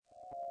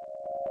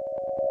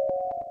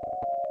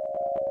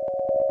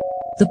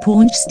The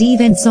Paunch Steve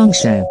Ensong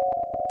Show.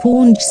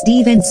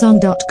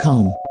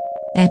 PaunchSteveEnsong.com.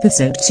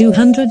 Episode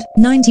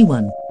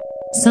 291.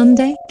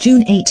 Sunday,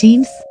 June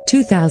 18th,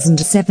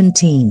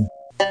 2017.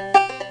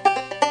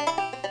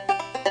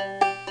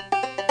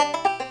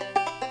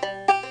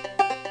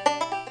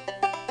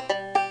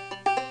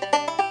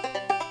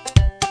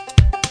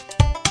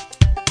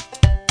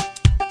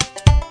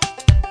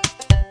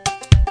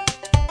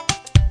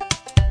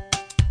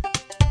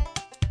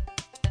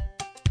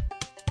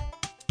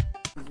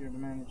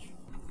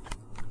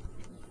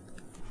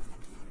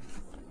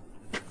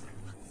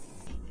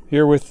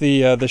 Here with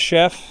the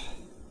Chef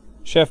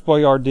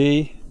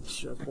Boyardee.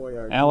 Chef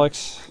Boyardee.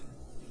 Alex.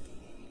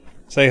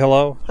 Say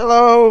hello.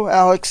 Hello,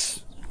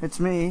 Alex. It's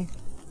me.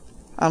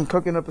 I'm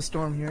cooking up a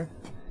storm here.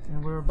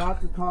 And we're about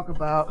to talk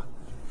about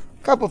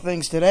a couple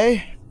things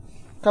today.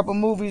 A couple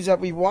movies that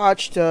we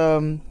watched.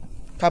 A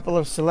couple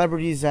of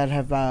celebrities that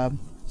have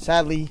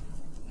sadly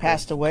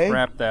passed away.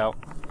 Wrapped out.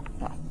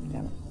 Oh,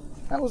 damn it.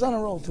 That was on a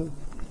roll, too.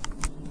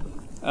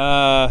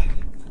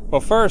 Well,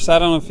 first, I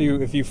don't know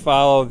if you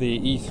follow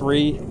the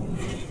E3.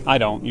 I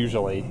don't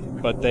usually,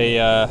 but the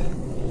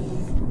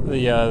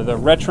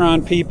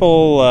Retron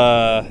people,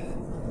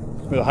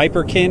 with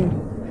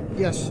Hyperkin.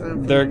 Yes.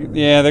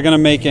 They're gonna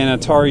make an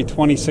Atari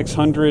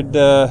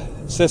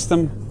 2600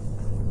 system.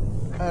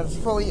 It's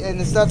fully,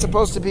 and it's not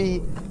supposed to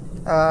be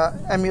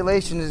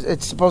emulation.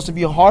 It's supposed to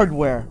be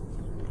hardware.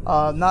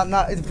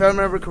 Not if I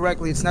remember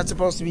correctly, it's not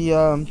supposed to be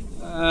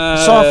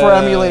software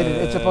emulated.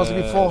 It's supposed to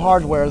be full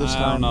hardware this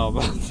time. I don't know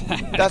about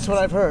that. That's what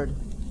I've heard,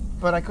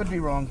 but I could be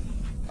wrong.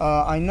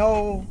 I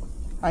know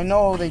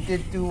they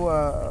did do.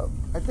 I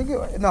think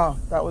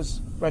that was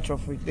Retro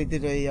Freak. They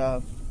did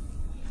a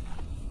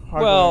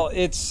hardware. Well,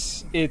 it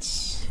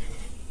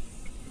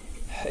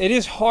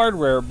is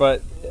hardware,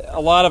 but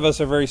a lot of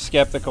us are very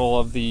skeptical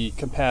of the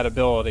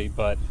compatibility.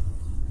 But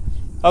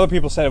other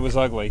people said it was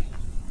ugly.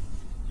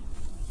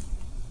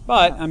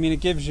 But I mean,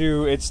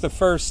 it's the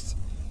first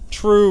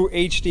true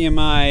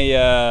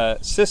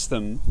HDMI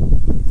system,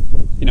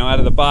 out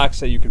of the box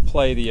that you can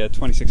play the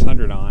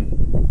 2600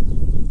 on.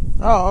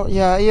 Oh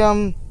yeah,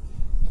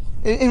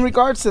 in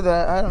regards to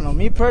that, I don't know.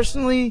 Me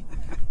personally,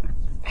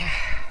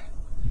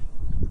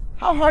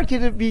 how hard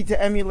could it be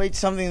to emulate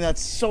something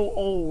that's so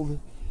old?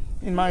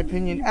 In my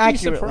opinion,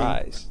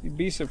 accurately. You'd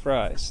be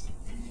surprised.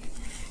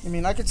 I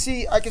mean, I could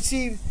see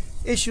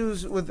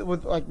issues with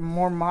like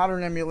more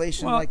modern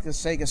emulation, like the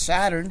Sega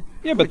Saturn.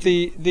 Yeah, but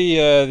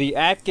the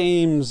At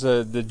Games,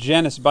 the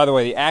Genesis. By the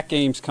way, the At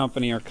Games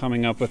company are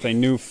coming up with a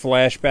new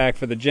flashback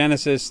for the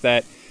Genesis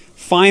that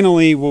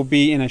finally will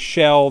be in a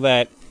shell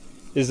that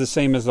is the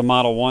same as the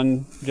Model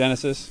 1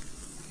 Genesis.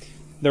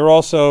 They're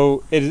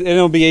also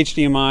it'll be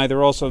HDMI.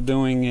 They're also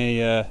doing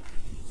a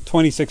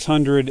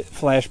 2600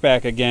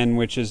 flashback again,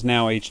 which is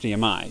now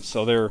HDMI.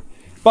 So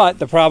but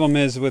the problem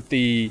is with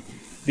the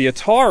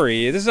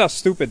Atari, this is how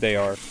stupid they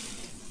are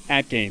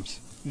at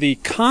games. The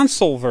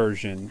console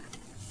version,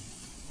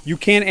 you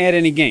can't add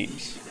any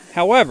games.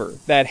 However,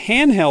 that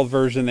handheld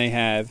version they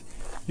have,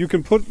 you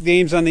can put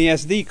games on the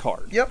SD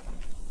card. Yep.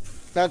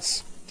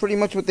 That's pretty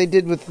much what they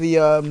did with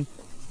the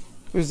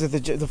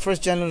the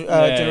first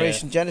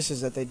generation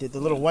Genesis that they did,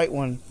 the little white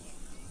one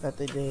that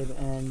they did.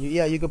 And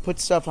you could put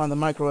stuff on the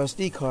micro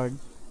SD card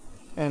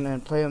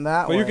and play them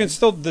that way. But you can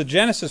still, the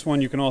Genesis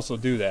one, you can also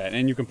do that,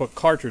 and you can put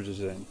cartridges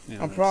in.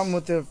 The problem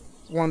with the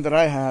one that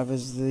I have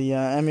is the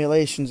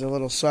emulation's a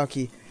little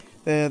sucky.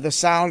 The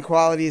sound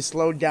quality is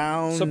slowed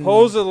down.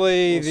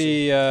 Supposedly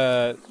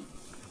the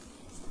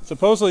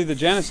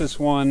Genesis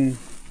one,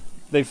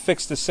 they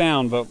fixed the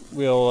sound, but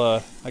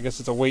we'll I guess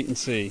it's a wait and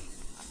see.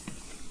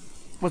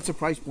 What's the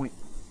price point?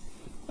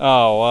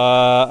 Oh,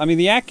 I mean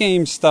the At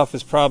Games stuff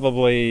is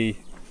probably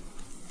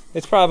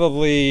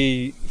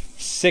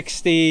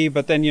 60,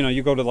 but then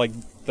you go to like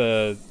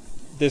the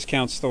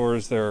discount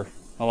stores, they're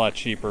a lot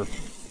cheaper.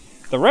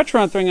 The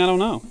Retron thing, I don't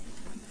know.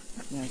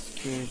 Yeah,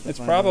 it's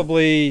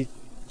probably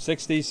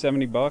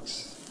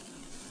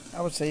 $60-$70.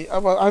 I would say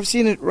I've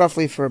seen it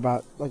roughly for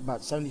about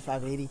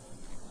 75-80.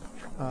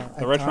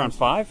 The Retron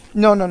 5?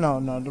 No.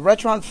 The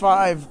Retron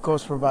 5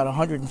 goes for about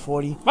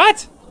 $140.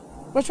 What?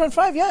 Retron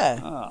 5,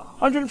 yeah. Oh.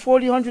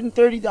 $140,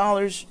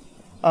 $130.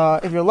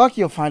 If you're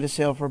lucky, you'll find a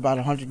sale for about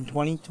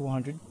 $120 to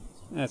 $100.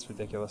 That's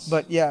ridiculous.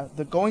 But yeah,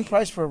 the going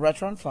price for a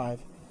Retron 5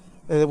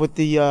 with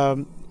the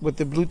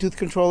Bluetooth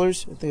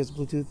controllers, I think it's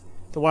Bluetooth,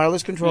 the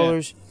wireless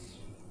controllers,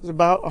 is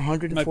about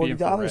 $140. Might be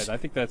infrared. I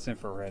think that's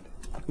infrared.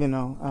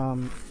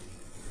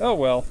 Oh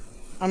well.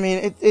 I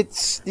mean,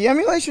 it's the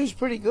emulation is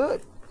pretty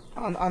good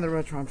on the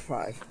Retron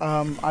 5.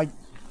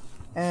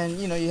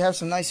 You have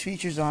some nice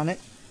features on it,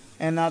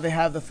 and now they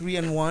have the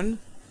 3-in-1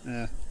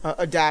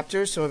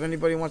 adapter. So if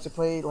anybody wants to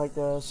play like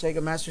the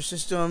Sega Master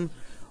System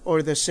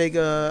or the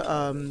Sega,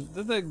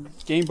 the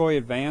Game Boy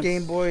Advance.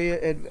 Game Boy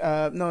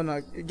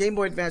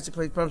Advance to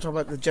play. I'm talking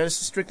about the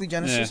Genesis, strictly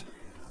Genesis.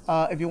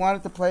 Yeah. If you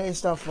wanted to play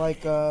stuff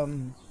like,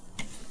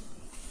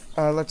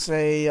 let's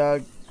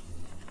say,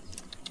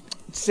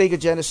 Sega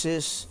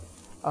Genesis.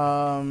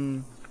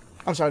 I'm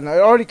sorry, no, I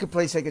already could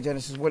play Sega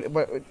Genesis. What the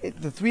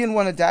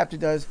 3-in-1 adapter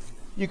does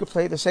You could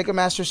play the Sega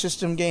Master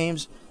System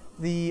games,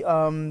 the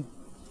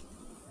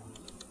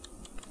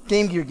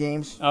Game Gear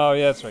games. Oh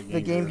yeah, that's right.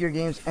 The Game Gear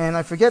games, and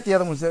I forget the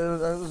other ones. There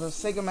was a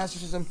Sega Master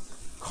System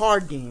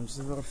card games,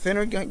 the little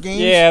thinner games.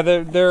 Yeah,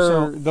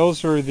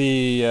 those were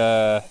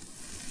the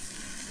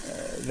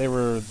they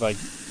were like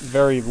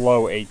very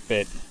low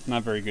 8-bit,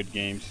 not very good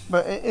games.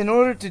 But in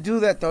order to do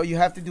that, though, you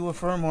have to do a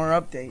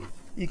firmware update.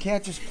 You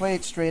can't just play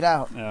it straight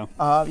out. Yeah.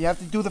 You have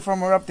to do the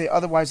firmware update,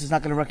 otherwise it's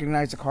not going to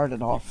recognize the card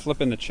at all.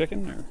 Flipping the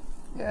chicken, or?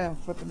 Yeah,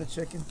 flipping the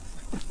chicken.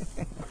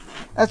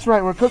 That's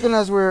right. We're cooking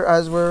as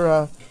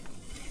we're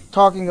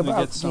talking about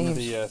get some games.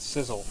 of the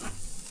sizzle.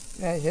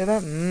 Yeah, you hear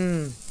that?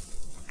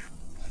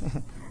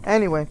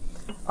 Anyway,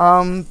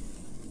 I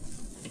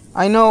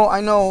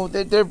know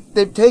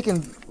they've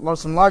taken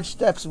some large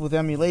steps with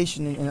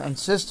emulation and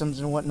systems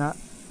and whatnot,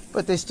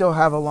 but they still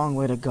have a long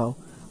way to go.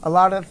 A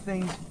lot of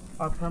things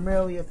are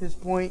primarily at this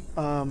point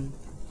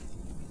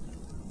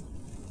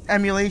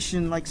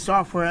emulation, like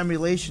software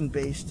emulation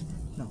based.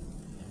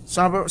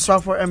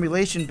 Software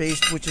emulation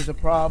based, which is a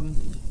problem,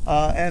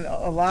 and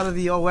a lot of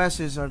the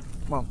OSs are,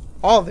 well,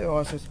 all of the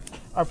OSs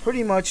are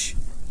pretty much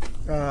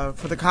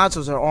for the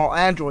consoles are all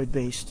Android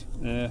based.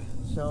 Yeah.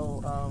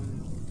 So,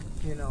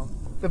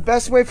 the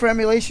best way for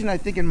emulation, I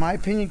think, in my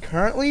opinion,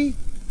 currently,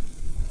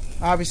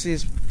 obviously,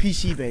 is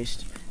PC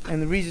based.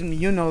 And the reason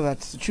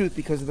that's the truth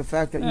because of the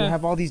fact that you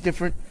have all these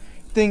different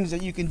things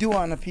that you can do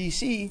on a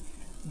PC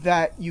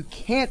that you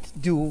can't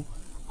do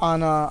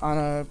on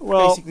a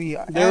basically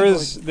Android.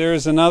 There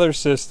is another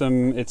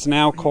system. It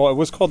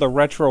was called the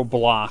Retro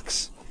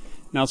Blocks.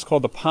 Now it's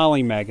called the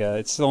Polymega.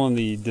 It's still in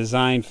the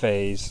design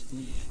phase.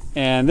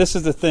 And this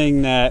is the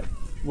thing that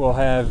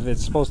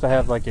it's supposed to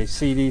have like a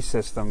CD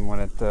system when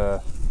it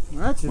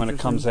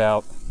comes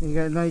out.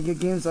 Now you get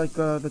games like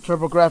the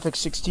TurboGrafx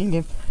 16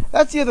 game.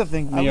 That's the other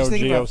thing. Neo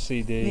Geo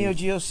CD.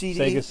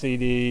 Sega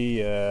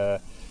CD.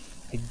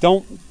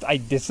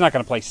 It's not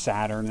going to play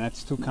Saturn.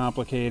 That's too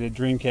complicated.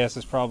 Dreamcast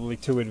is probably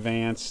too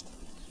advanced.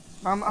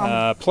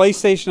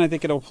 PlayStation, I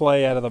think it'll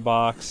play out of the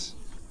box.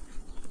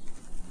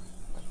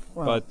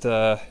 Well, but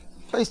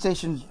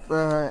PlayStation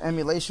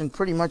emulation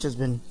pretty much has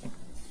been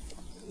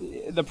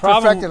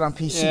perfected on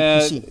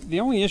PC. The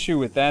only issue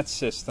with that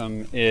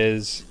system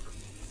is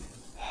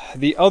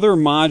the other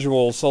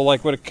modules. So,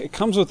 like, it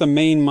comes with a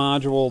main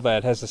module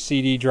that has a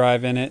CD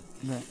drive in it,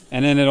 right.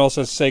 And then it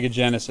also has Sega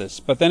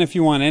Genesis. But then, if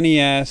you want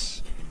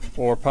NES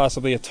or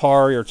possibly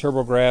Atari or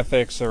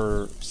TurboGrafx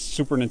or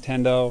Super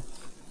Nintendo,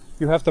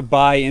 you have to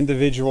buy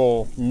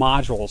individual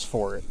modules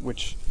for it,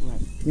 which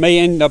may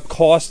end up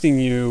costing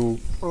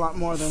you a lot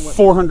more than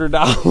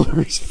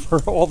 $400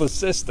 for all the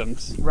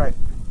systems. Right.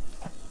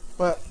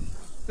 But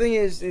the thing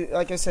is,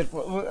 like I said,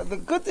 the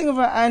good thing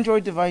about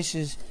Android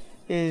devices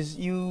is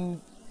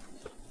you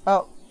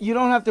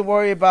don't have to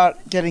worry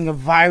about getting a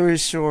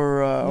virus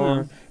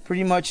or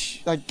pretty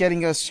much like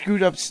getting a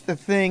screwed up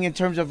thing in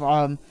terms of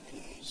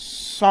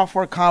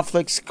software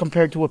conflicts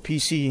compared to a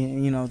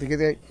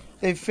PC.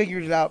 They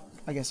figured it out,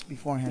 I guess,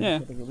 beforehand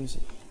before they release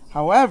it.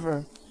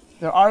 However,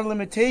 there are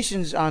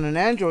limitations on an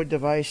Android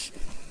device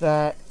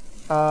that,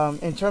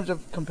 in terms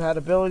of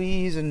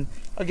compatibilities, and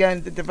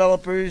again, the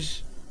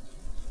developers,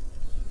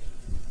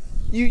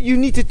 you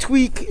need to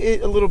tweak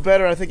it a little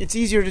better. I think it's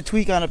easier to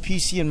tweak on a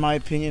PC, in my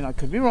opinion. I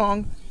could be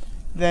wrong,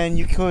 than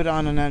you could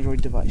on an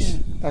Android device.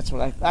 Yeah. That's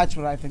what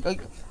I think.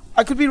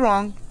 I could be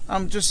wrong.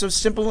 I'm just a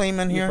simple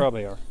layman here. You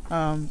probably are.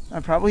 I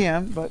probably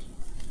am, but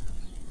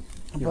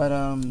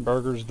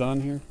Burger's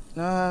done here?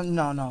 No.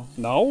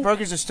 No?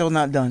 Burgers are still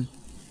not done.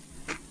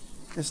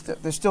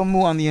 There's still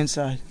moo on the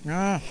inside.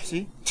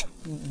 See?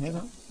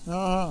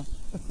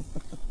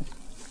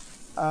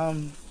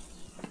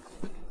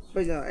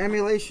 But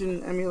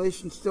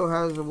emulation still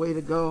has a way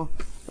to go.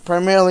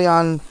 Primarily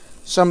on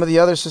some of the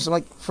other systems,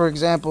 like for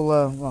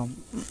example,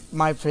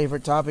 my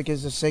favorite topic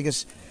is the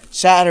Sega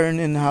Saturn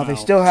and how they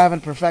still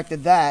haven't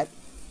perfected that.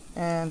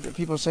 And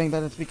people are saying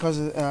that it's because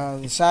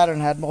the Saturn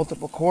had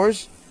multiple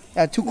cores.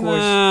 Had 2 cores.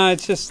 Nah,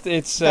 it's just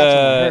it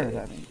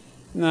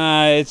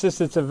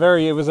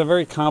was a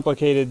very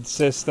complicated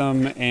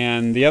system,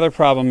 and the other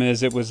problem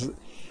is it wasn't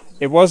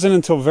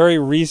until very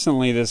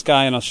recently this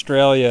guy in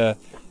Australia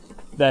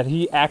that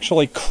he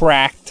actually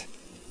cracked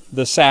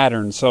the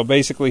Saturn. So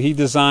basically he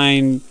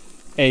designed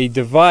a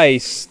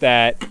device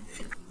that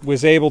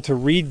was able to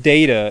read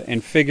data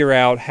and figure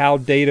out how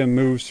data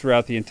moves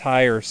throughout the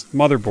entire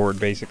motherboard,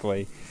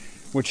 basically,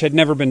 which had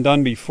never been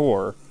done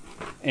before.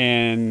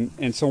 And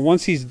so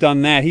once he's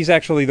done that, he's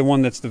actually the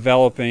one that's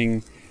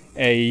developing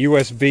a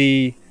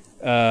USB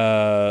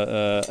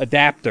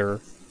adapter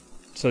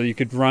so you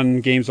could run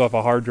games off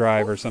a hard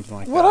drive or something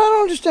like that. What I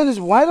don't understand is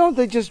why don't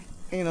they just,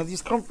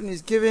 these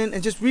companies give in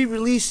and just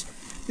re-release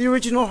the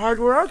original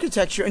hardware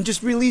architecture and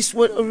just release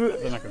what...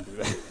 They're not going to do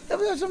that.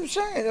 That's what I'm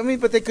saying.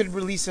 But they could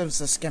release some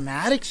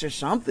schematics or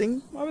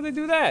something. Why would they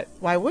do that?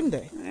 Why wouldn't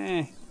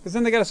they? Because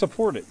then they got to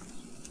support it.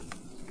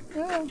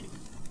 Yeah.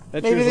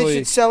 Maybe they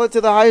should sell it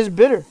to the highest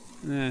bidder.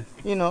 Yeah.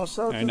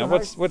 Sell it to now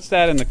what's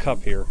that in the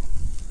cup here?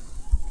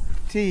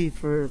 Tea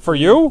for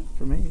you?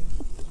 For me.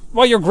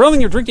 While you're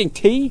grilling, you're drinking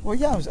tea? Well,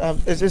 yeah,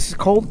 this is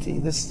cold tea.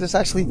 This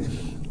actually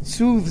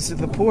soothes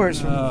the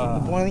pores from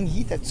the boiling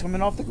heat that's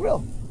coming off the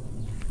grill.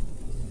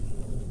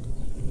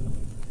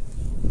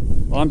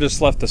 Well, I'm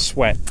just left to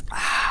sweat.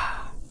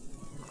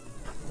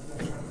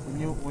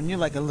 When you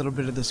like a little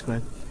bit of this,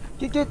 Greg.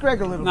 Get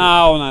Greg a little bit.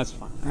 No, that's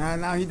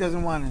fine. No, he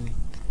doesn't want any.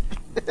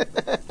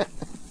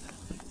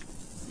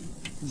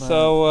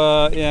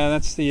 So, yeah,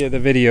 that's the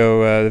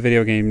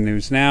video game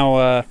news.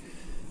 Now,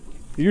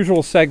 the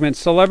usual segment,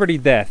 celebrity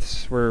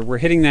deaths. We're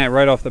hitting that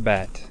right off the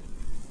bat.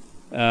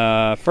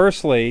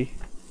 Firstly,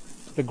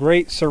 the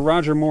great Sir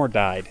Roger Moore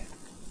died.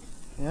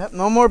 Yep,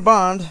 no more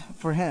Bond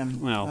for him.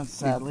 Well,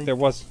 sadly. There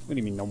was. What do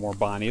you mean, no more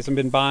Bond? He hasn't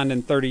been Bond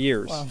in 30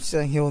 years. Well, I'm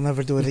saying he will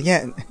never do it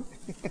again.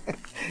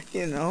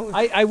 You know.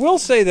 I will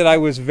say that I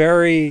was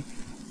very.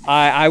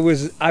 I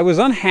was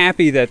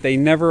unhappy that they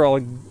never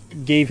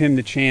gave him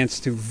the chance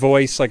to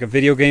voice like a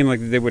video game like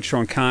they did with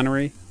Sean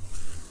Connery.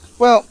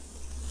 Well,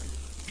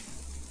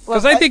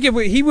 because I think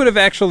he would have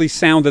actually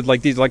sounded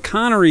like these. Like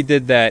Connery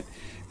did that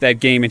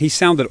game, and he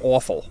sounded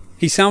awful.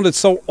 He sounded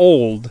so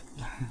old.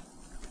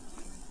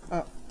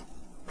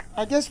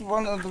 I guess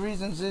one of the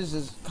reasons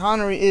is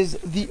Connery is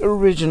the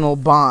original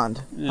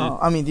Bond. Yeah.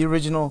 I mean, the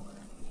original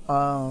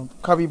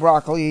Cubby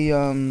Broccoli,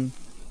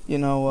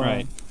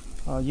 Right.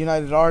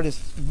 United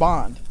Artists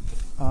Bond.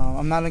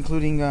 I'm not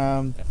including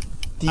the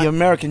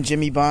American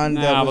Jimmy Bond.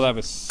 Nah, well, that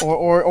was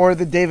or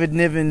the David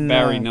Niven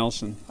Barry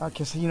Nelson.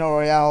 Casino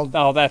Royale.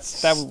 Oh, that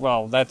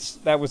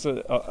was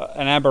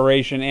an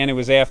aberration, and it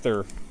was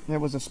after. It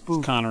was a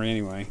spoof. Connery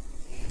anyway.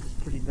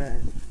 Pretty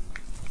bad.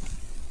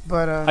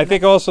 But I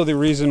think also the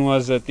reason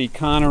was that the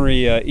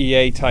Connery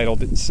EA title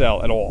didn't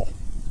sell at all.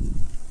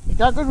 It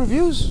got good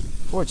reviews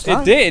for its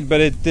time. It did, but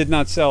it did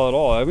not sell at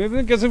all. I mean,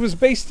 because it was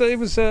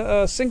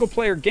a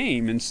single-player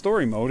game in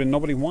story mode, and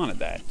nobody wanted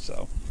that.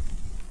 So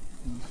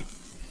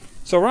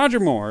Roger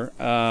Moore.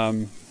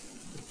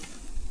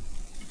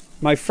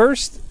 My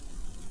first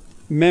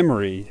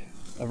memory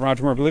of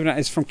Roger Moore, believe it or not,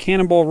 is from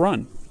Cannonball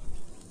Run.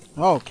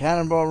 Oh,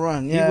 Cannonball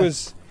Run! Yeah, he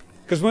was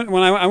because when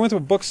I went to a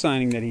book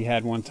signing that he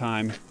had one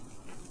time.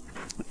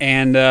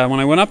 And when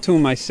I went up to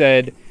him, I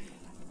said,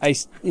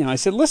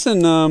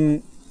 listen,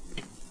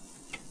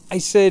 I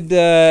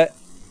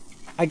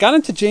got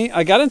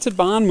into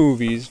Bond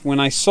movies when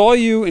I saw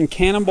you in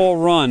Cannonball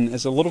Run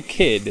as a little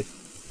kid,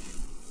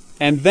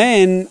 and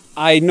then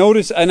I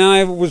noticed, and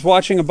I was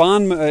watching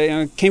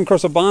came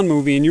across a Bond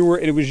movie, and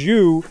it was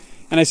you,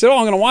 and I said, oh,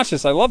 I'm going to watch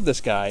this. I love this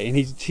guy, and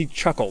he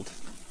chuckled.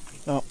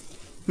 Oh.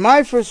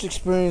 My first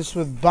experience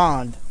with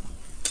Bond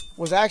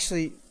was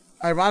actually.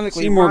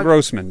 Ironically, Seymour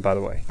Grossman, by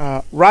the way.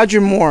 Roger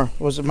Moore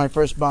was my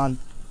first Bond.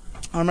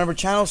 I remember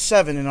Channel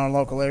 7 in our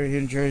local area here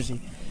in Jersey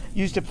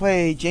used to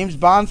play James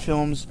Bond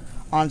films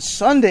on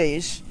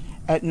Sundays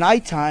at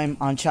nighttime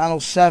on Channel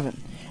 7.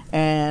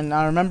 And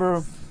I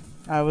remember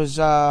I was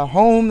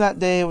home that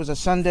day. It was a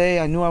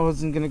Sunday. I knew I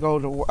wasn't going to go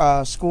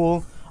to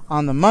school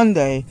on the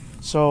Monday,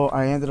 so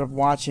I ended up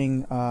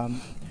watching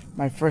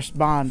my first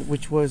Bond,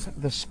 which was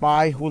The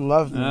Spy Who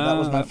Loved Me. That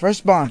was my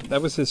first Bond.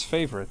 That was his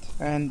favorite.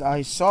 And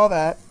I saw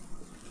that.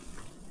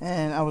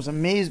 And I was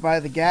amazed by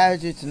the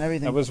gadgets and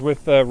everything. That was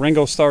with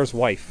Ringo Starr's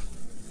wife.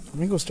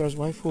 Ringo Starr's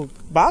wife? Who?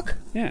 Bach?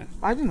 Yeah.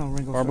 I didn't know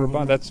Ringo Barbara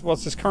Starr. Bach.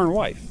 That's his current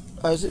wife.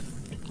 Is it?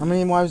 How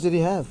many wives did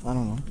he have? I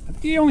don't know.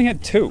 He only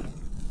had 2.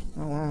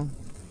 Oh, wow.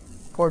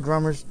 Poor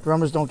drummers.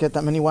 Drummers don't get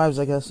that many wives,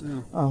 I guess.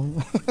 Yeah.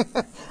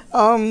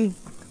 What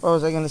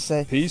was I going to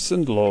say? Peace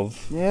and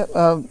love.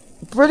 Yeah.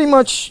 Pretty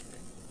much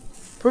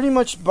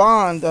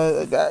Bond.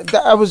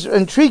 I was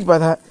intrigued by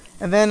that.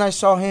 And then I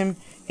saw him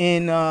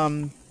in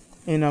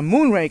a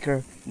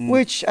Moonraker,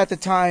 which at the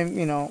time,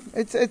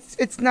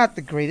 it's not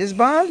the greatest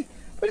Bond,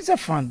 but it's a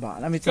fun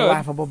Bond. I mean, it's a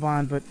laughable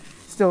Bond, but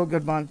still a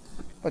good Bond.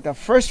 But the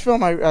first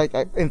film I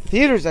in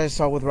theaters I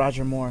saw with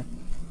Roger Moore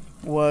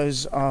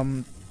was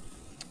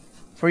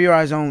For Your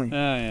Eyes Only.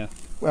 Oh,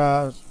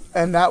 yeah.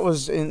 And that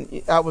was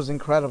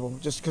incredible,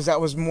 just because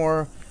that was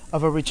more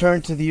of a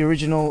return to the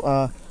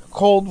original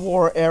Cold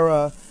War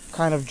era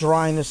kind of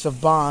dryness of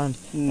Bond,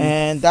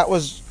 and that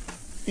was,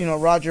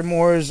 Roger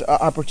Moore's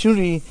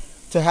opportunity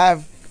to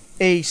have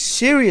a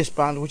serious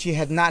Bond, which he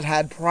had not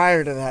had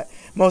prior to that.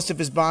 Most of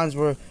his Bonds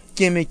were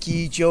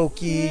gimmicky,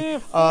 jokey,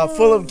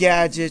 full of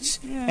gadgets,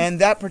 and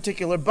that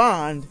particular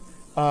Bond,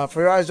 For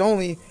Your Eyes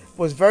Only,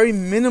 was very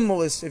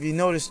minimalist, if you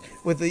noticed,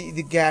 with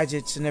the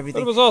gadgets and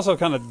everything. But it was also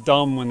kind of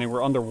dumb when they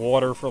were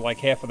underwater for like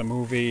half of the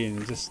movie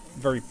and just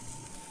very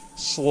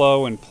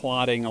slow and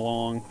plodding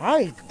along.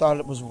 I thought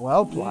it was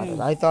well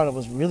plotted. I thought it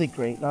was really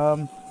great.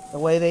 The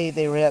way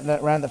they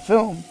ran the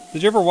film.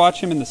 Did you ever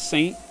watch him in The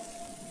Saint?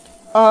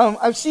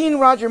 I've seen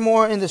Roger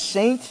Moore in The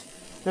Saint.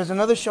 There's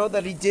another show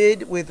that he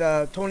did with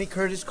Tony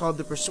Curtis called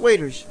The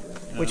Persuaders,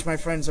 which my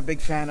friend's a big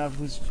fan of,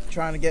 who's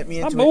trying to get me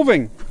into I'm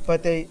moving.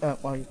 But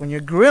when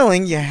you're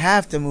grilling, you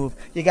have to move.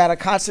 You got to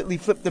constantly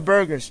flip the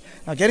burgers.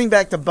 Now, getting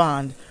back to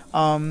Bond,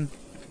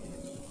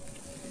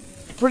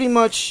 pretty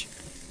much,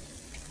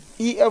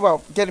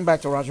 getting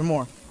back to Roger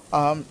Moore,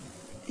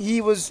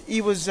 he was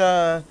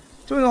to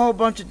doing a whole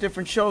bunch of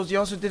different shows. He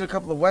also did a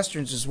couple of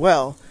westerns as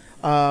well,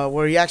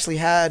 where he actually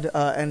had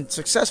and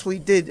successfully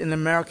did an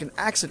American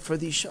accent for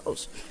these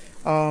shows.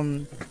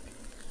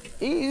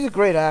 He's a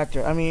great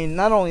actor. I mean,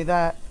 not only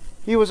that,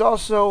 he was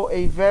also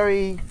a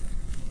very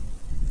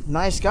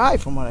nice guy,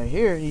 from what I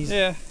hear. He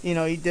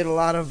did a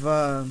lot of.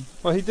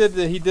 Well, he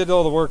did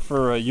all the work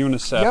for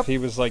UNICEF. Yep. He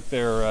was like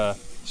their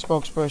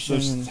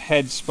spokesperson,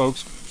 head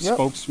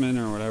spokesman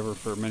or whatever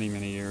for many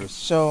years.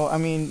 So I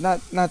mean,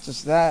 not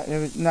just that. It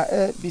was not,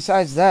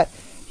 besides that,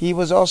 he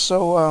was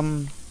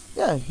also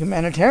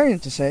humanitarian,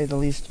 to say the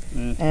least,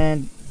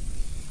 and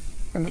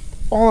an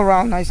all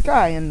around nice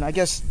guy. And I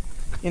guess,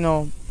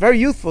 very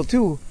youthful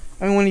too.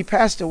 I mean, when he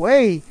passed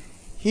away,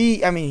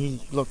 he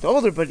looked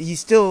older, but he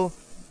still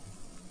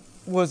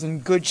was in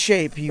good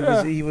shape. He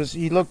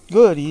looked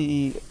good.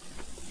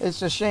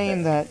 It's a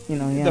shame that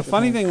The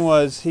funny thing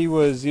was he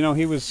was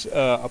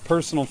a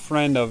personal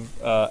friend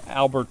of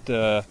Albert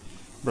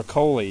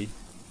Broccoli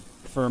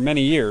for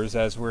many years,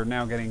 as we're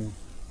now getting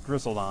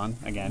grizzled on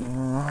again.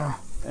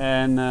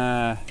 And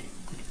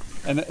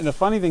the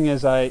funny thing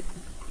is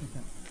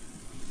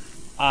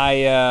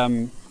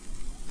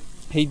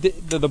he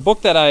did the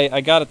book that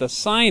I got at the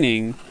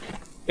signing.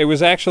 It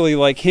was actually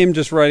like him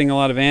just writing a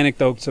lot of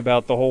anecdotes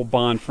about the whole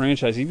Bond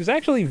franchise. He was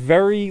actually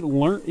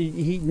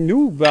he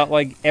knew about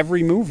like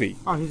every movie.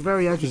 Oh, he's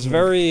very educated. It's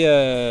very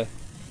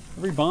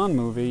every Bond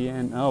movie,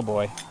 and oh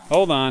boy,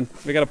 hold on,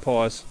 we got to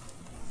pause.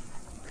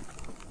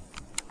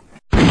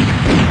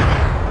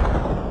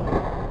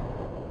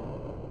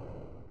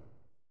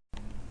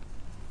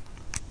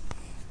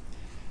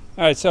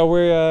 All right, so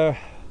we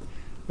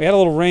had a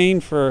little rain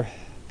for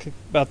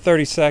about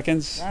 30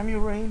 seconds. Damn you,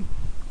 rain.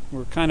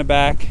 We're kind of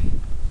back.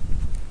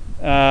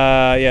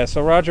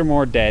 So Roger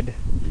Moore dead.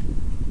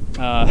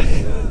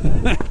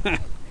 The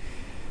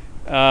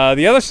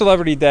other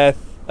celebrity death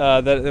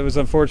that was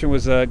unfortunate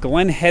was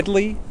Glenn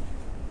Headley.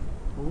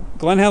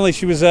 Glenn Headley,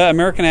 she was an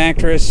American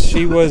actress.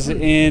 She was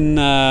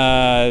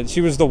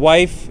she was the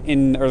wife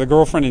or the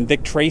girlfriend in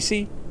Dick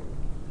Tracy.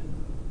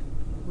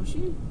 Was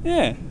she?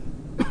 Yeah.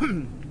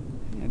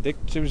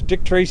 She was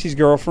Dick Tracy's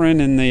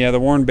girlfriend in the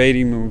Warren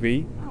Beatty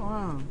movie.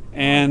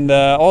 And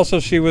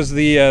also, she was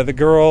the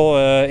girl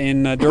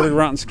in Dirty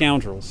Rotten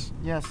Scoundrels.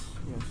 Yes,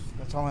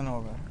 that's all I know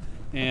about her.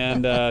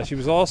 And she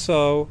was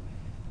also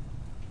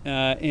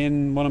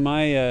in one of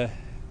my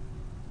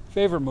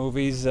favorite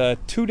movies,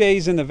 2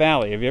 Days in the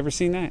Valley. Have you ever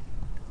seen that?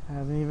 I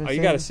haven't even.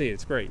 You got to see it.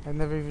 It's great. I've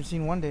never even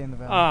seen 1 Day in the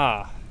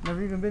Valley.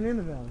 Never even been in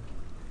the Valley.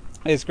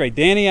 It's great.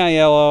 Danny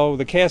Aiello.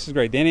 The cast is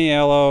great. Danny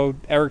Aiello,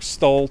 Eric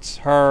Stoltz,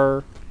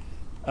 her,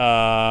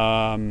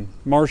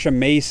 Marsha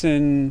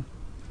Mason.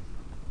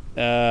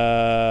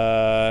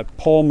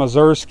 Paul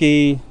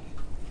Mazursky.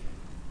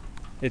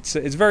 It's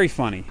very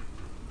funny.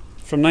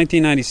 From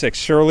 1996,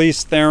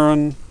 Charlize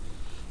Theron,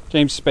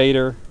 James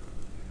Spader,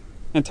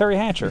 and Terry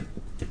Hatcher.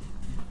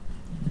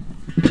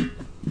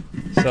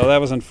 So that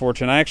was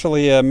unfortunate. I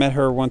actually met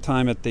her one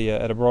time at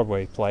a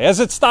Broadway play as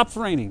it stopped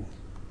raining.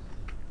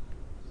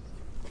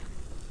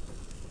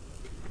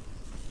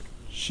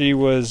 She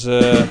was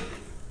with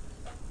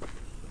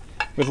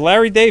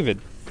Larry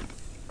David.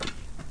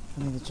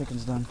 I think the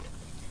chicken's done.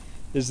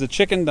 Is the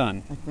chicken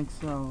done? I think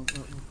so, but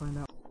we'll find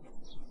out.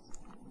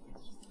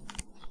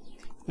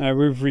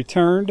 We've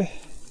returned.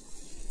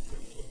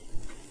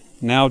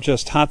 Now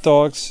just hot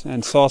dogs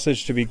and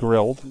sausage to be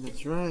grilled.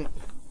 That's right.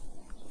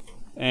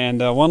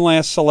 And one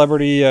last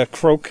celebrity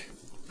croak.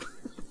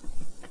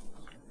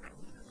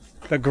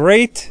 The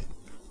great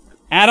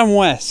Adam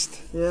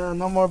West. Yeah,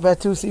 no more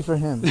Batusi for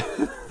him.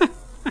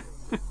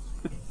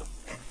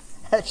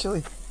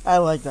 Actually, I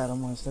liked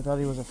Adam West. I thought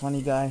he was a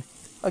funny guy.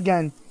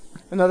 Again,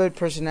 another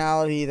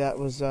personality that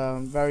was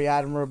very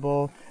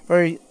admirable,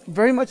 very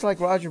much like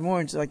Roger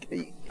Moore. It's like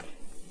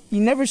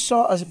you never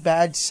saw a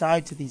bad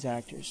side to these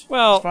actors.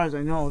 Well, as far as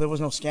I know, there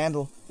was no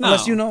scandal,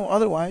 unless you know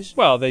otherwise.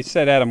 Well, they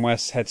said Adam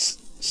West had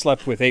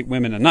slept with 8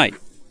 women a night.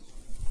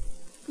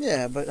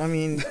 Yeah, but I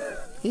mean,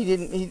 he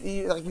didn't.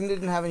 He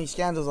didn't have any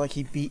scandals like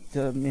he beat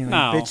the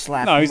bitch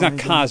slap. No, he's not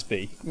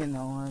Cosby.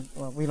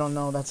 Well, we don't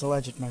know. That's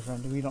alleged, my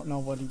friend. We don't know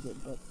what he did,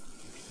 but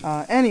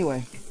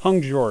anyway.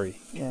 Hung jury.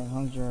 Yeah,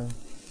 hung jury.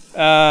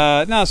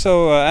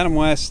 So Adam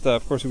West,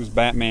 of course, he was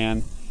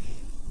Batman.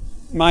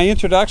 My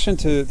introduction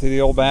to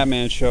the old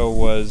Batman show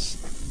was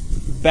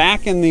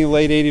back in the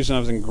late 80s when I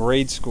was in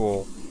grade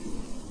school.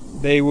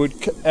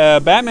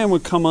 Batman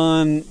would come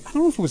on, I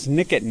don't know if it was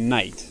Nick at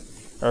Night,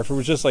 or if it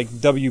was just like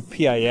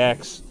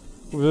WPIX.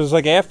 It was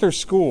like after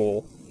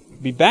school,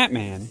 it'd be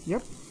Batman.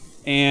 Yep.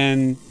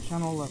 And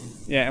Channel 11.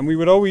 Yeah, and we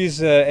would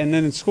always, and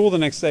then in school the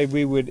next day,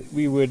 we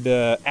would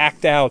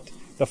act out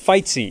the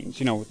fight scenes,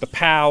 with the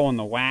pow and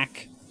the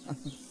whack.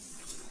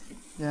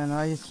 Yeah, and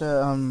I used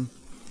to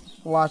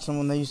watch them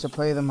when they used to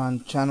play them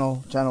on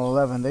Channel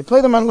 11. They play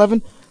them on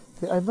 11.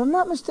 If I'm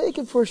not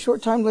mistaken, for a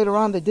short time later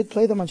on, they did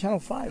play them on Channel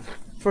 5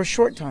 for a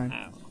short time.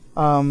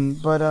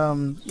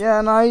 Yeah,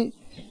 and I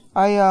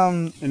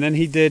and then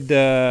he did.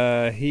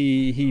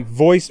 He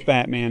voiced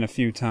Batman a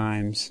few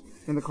times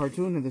in the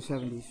cartoon in the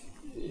 70s.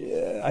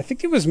 I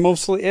think it was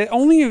mostly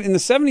only in the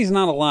 70s,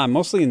 not a lot.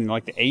 Mostly in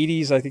like the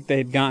 80s, I think they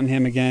had gotten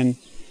him again.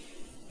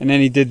 And then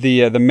he did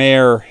the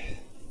mayor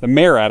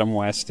Adam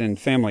West in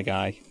Family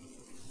Guy.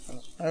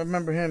 I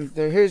remember him.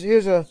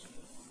 Here's a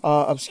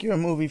obscure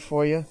movie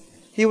for you.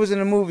 He was in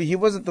a movie. He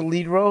wasn't the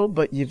lead role,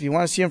 but if you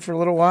want to see him for a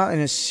little while in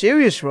a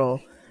serious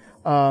role,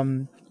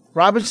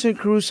 Robinson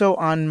Crusoe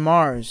on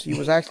Mars. He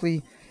was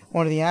actually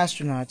one of the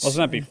astronauts.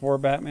 Wasn't that before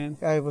Batman?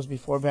 Yeah, it was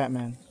before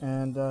Batman.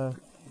 And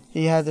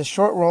he had a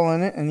short role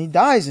in it, and he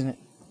dies in it.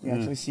 You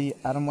actually see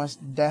Adam West's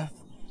death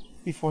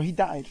before he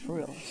died, for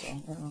real.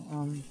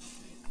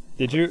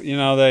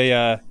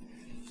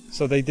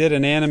 So, did they did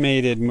an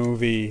animated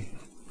movie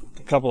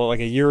a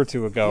year or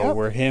two ago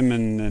where him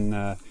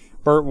and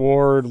Burt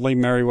Ward, Lee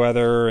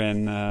Merriweather,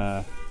 and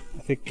I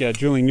think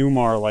Julie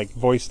Newmar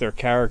voiced their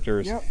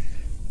characters. Yep.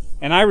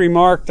 And I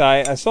remarked,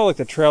 I saw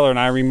the trailer, and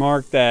I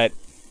remarked that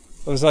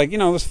it was it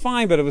was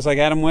fine, but it was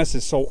Adam West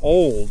is so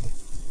old.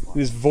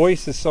 His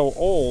voice is so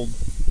old.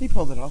 He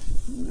pulled it off.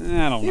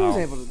 I don't know. He was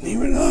able to do it.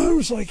 Even though it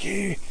was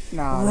hey,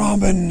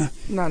 Robin,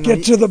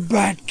 to the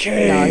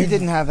Batcave. No, he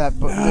didn't have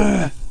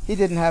that. He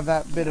didn't have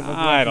that bit of a.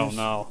 I don't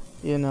know.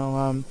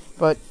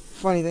 But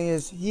funny thing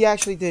is, he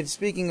actually did.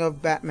 Speaking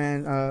of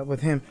Batman,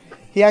 with him,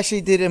 he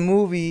actually did a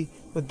movie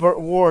with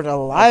Burt Ward, a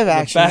live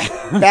action,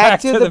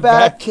 Back to the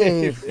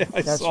Batcave. Yeah,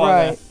 That's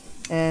right. That.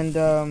 And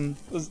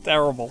it was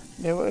terrible.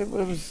 It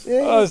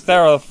was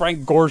terrible.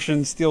 Frank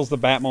Gorshin steals the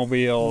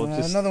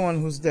Batmobile. Another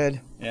one who's dead.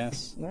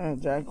 Yes.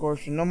 Jack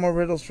Gorshin. No more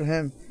riddles for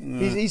him.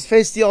 He's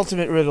faced the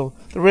ultimate riddle,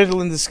 the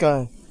riddle in the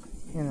sky.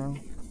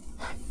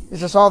 It's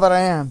just all that I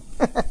am.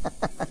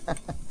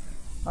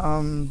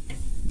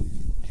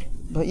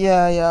 But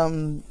yeah,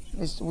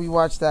 we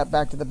watched that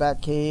Back to the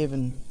Batcave,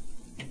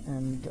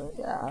 and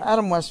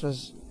Adam West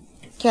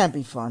can't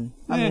be fun.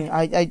 I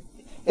mean,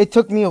 it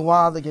took me a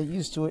while to get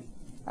used to it.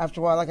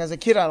 After a while, as a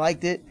kid, I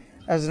liked it.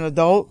 As an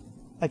adult,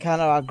 I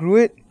kind of outgrew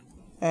it,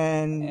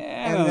 and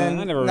then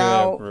I never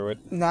now, really outgrew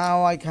it.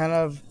 Now I kind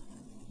of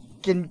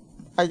can.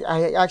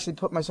 I actually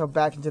put myself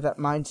back into that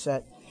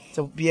mindset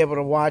to be able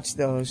to watch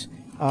those.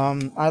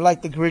 I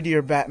like the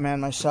grittier Batman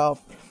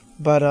myself,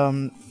 but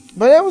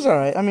it was all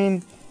right. I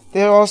mean,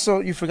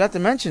 you forgot to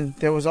mention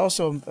there was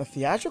also a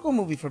theatrical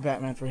movie for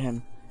Batman for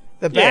him.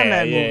 The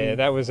Batman movie. Yeah,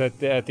 that was at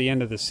the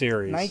end of the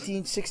series.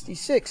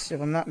 1966, if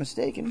I'm not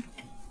mistaken.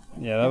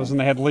 Yeah, that was when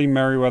they had Lee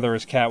Merriweather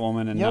as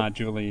Catwoman and not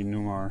Julie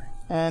Newmar.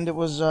 And it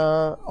was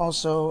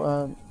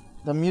also,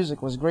 the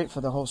music was great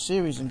for the whole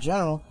series in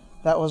general.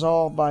 That was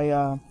all by,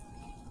 what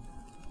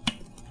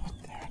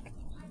the heck?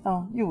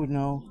 Oh, you would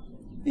know.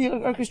 The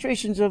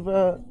orchestrations of,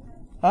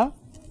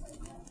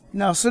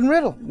 Nelson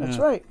Riddle. That's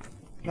right.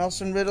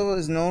 Nelson Riddle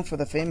is known for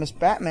the famous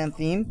Batman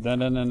theme. No.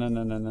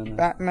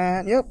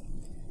 Batman, yep.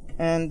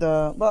 And,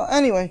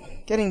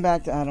 anyway, getting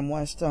back to Adam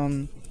West,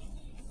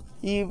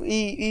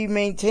 he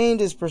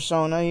maintained his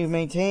persona.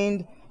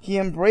 He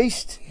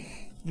embraced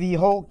the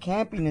whole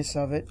campiness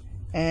of it,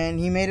 and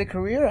he made a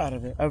career out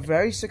of it. A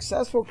very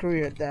successful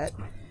career at that,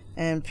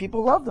 and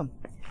people loved him.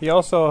 He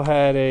also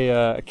had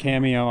a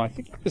cameo. I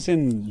think it was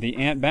in the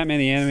Batman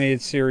the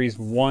Animated Series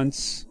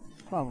once.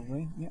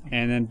 Probably, yeah.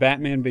 And then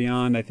Batman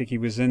Beyond, I think he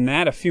was in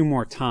that a few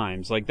more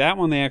times. That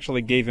one, they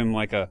actually gave him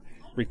a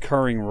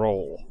recurring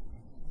role.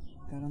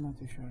 That I'm not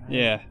too sure.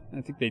 Yeah,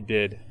 I think they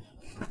did.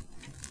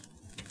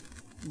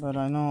 But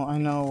I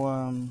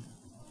know.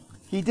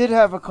 He did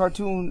have a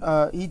cartoon.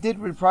 He did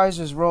reprise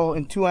his role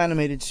in 2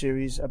 animated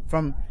series,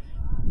 from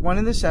one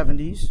in the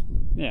 70s.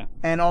 Yeah.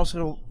 And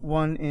also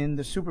one in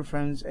the Super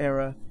Friends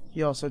era.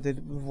 He also did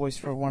the voice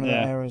for one of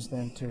the eras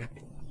then too,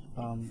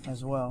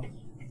 as well.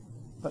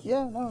 But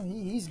yeah, no,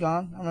 he's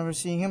gone. I remember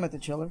seeing him at the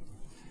Chiller.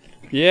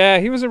 Yeah,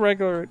 he was a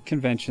regular at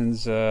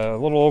conventions. A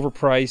little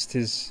overpriced.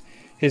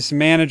 His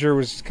manager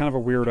was kind of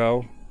a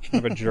weirdo,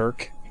 kind of a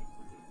jerk.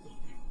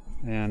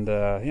 And,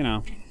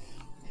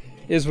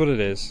 is what it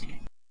is.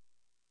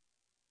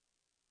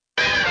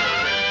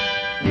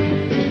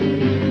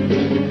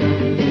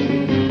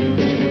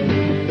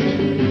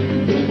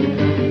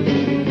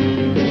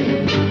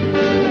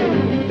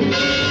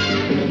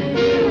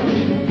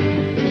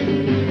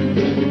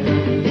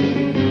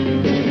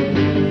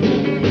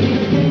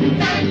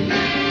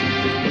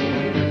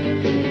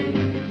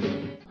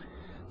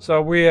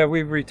 So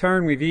we've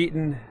returned. We've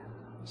eaten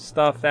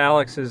stuff.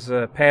 Alex is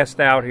passed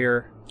out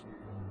here.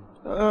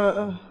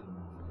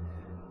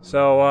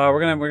 So we're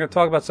gonna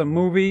talk about some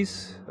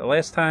movies. The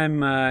last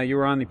time you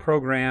were on the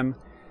program,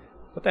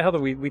 what the hell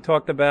did we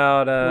talked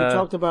about? We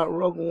talked about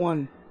Rogue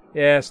One.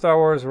 Yeah, Star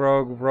Wars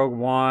Rogue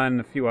One,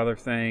 a few other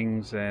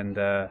things, and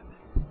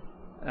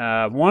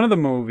one of the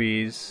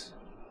movies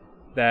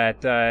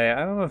that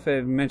I don't know if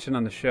I mentioned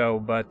on the show,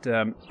 but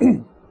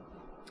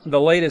the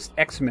latest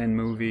X-Men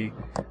movie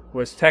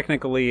was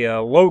technically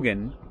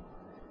Logan,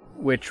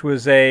 which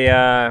was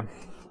a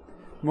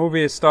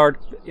movie that starred,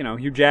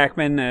 Hugh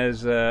Jackman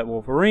as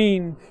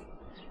Wolverine,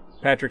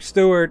 Patrick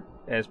Stewart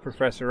as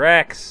Professor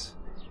X,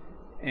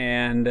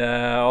 and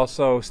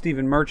also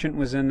Stephen Merchant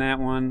was in that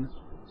one.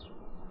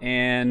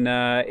 And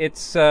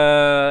it's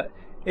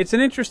It's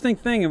an interesting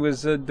thing. It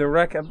was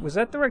was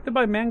that directed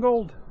by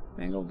Mangold?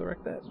 Mangold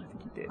directed that? I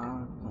think he did.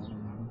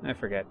 I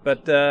forget,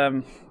 but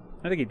I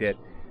think he did.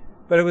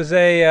 But it was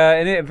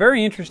a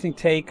very interesting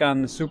take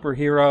on the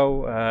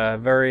superhero.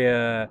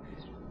 Very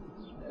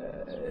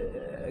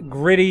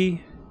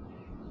gritty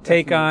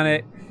take on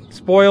it.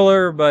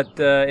 Spoiler, but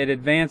it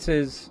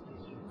advances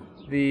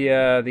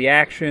the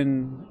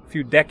action a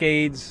few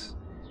decades.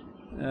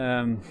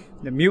 The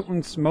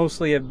mutants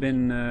mostly have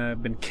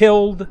been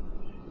killed.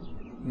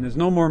 And there's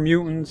no more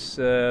mutants.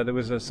 There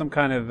was some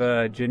kind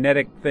of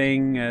genetic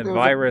thing,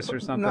 virus or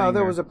something. No,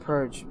 there was a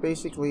purge.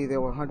 Basically, they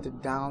were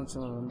hunted down.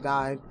 Some of them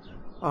died.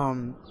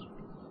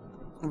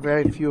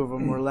 Very few of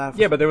them were left.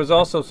 Yeah, but there was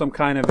also some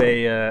kind of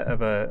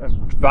a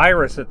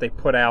virus that they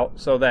put out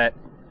so that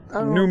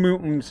new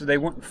mutants, they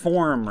wouldn't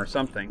form or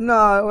something.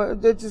 No,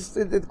 they just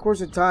in the course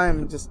of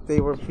time, just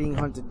they were being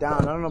hunted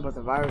down. I don't know about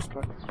the virus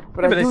part,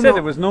 but they said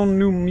there was no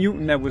new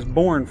mutant that was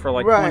born for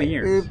like 20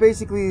 years.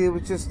 Basically, it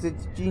was just the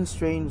gene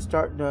strain was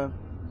starting to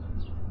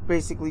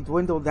basically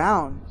dwindle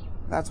down.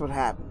 That's what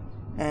happened,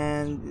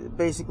 and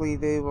basically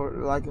they were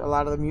like a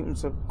lot of the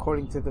mutants,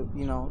 according to the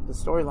the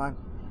storyline,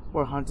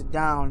 were hunted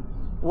down.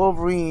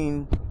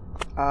 Wolverine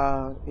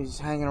is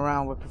hanging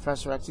around with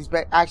Professor X. He's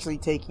actually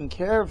taking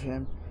care of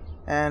him.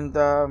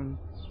 And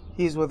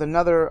he's with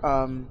another.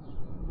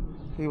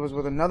 He was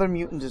with another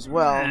mutant as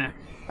well,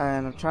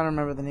 and I'm trying to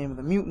remember the name of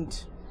the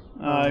mutant.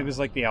 He was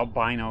like the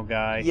albino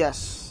guy.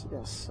 Yes.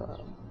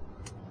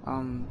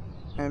 And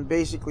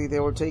basically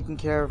they were taking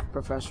care of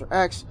Professor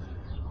X,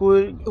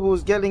 who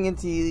was getting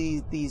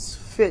into these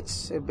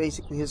fits. And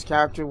basically, his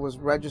character was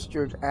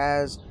registered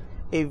as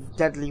a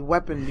deadly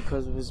weapon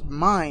because of his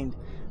mind.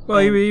 Well,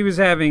 he was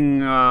having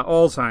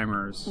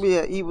Alzheimer's.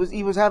 Yeah, he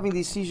was having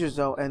these seizures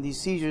though, and these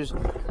seizures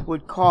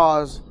would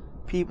cause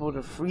people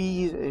to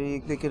freeze.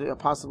 They could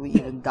possibly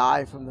even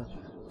die from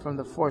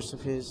the force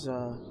of his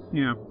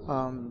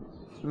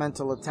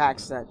mental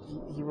attacks that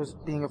he was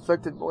being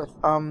afflicted with.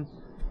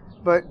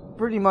 But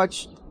pretty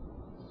much,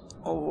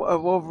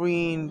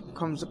 Wolverine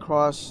comes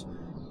across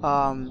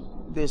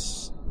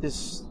this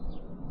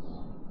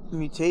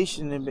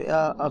mutation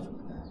of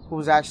who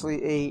was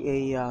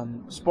actually a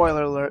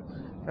spoiler alert.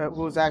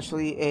 Who was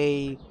actually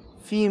a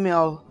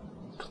female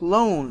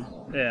clone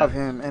of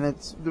him, and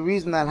it's the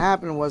reason that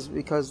happened was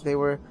because they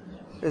were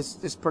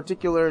this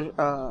particular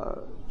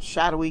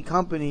shadowy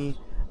company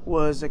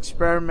was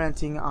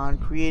experimenting on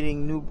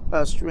creating new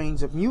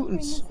strains of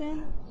mutants,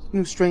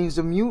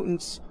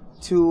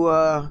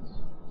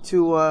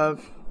 to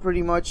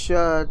pretty much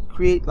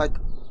create like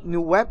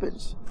new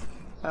weapons,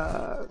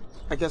 I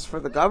guess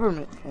for the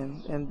government,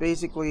 and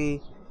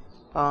basically.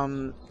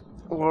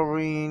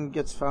 Wolverine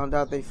gets found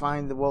out. They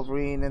find the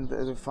Wolverine, and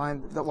they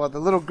find the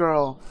little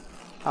girl,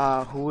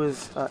 who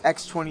is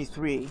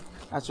X-23.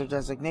 That's her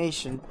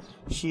designation.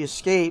 She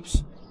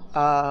escapes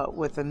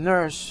with a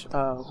nurse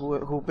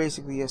who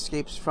basically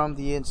escapes from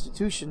the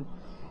institution,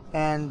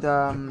 and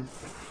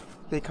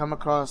they come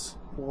across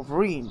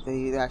Wolverine.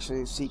 They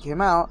actually seek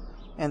him out,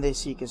 and they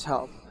seek his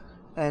help.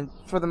 And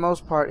for the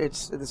most part,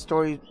 it's the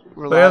story.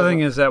 The other thing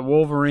is that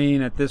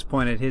Wolverine, at this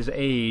point, at his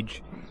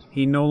age,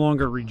 he no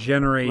longer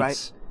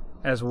regenerates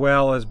as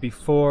well as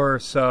before,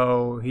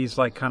 so he's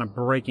like kind of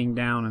breaking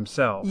down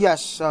himself.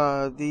 Yes,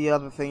 the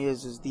other thing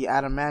is the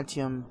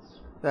adamantium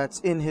that's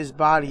in his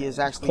body is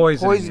actually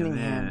poisoning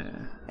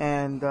him,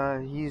 and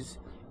he's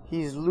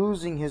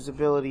losing his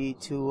ability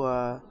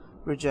to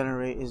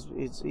regenerate.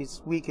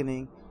 It's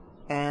weakening,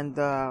 and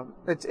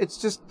it's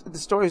just the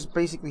story is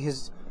basically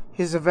his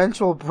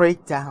eventual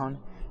breakdown,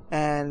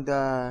 and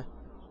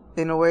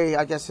in a way,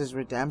 I guess his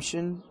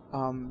redemption.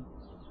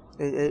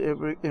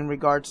 In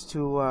regards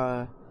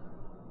to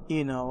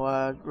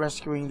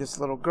rescuing this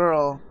little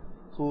girl,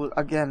 who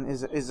again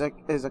is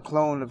a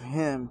clone of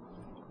him,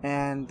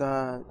 and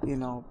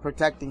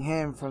protecting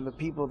him from the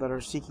people that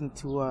are seeking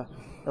to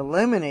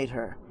eliminate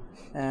her.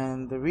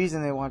 And the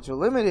reason they want to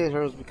eliminate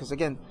her is because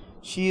again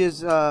she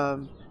is.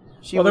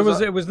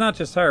 It was not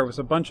just her. It was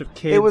a bunch of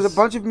kids. It was a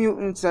bunch of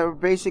mutants that were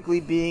basically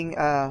being.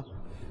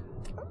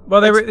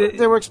 Well, they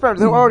were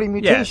experimented. There were already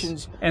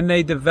mutations, yes. And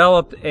they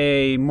developed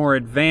a more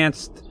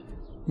advanced,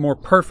 more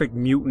perfect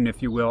mutant,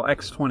 if you will,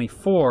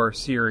 X-24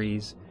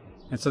 series,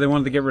 and so they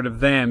wanted to get rid of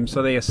them.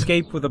 So they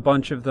escape with a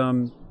bunch of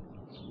them,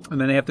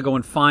 and then they have to go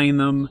and find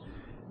them.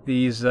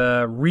 These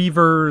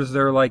Reavers,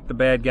 they're like the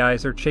bad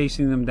guys. They're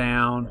chasing them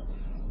down,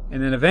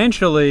 and then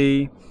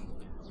eventually,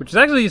 which is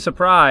actually a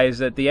surprise,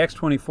 that the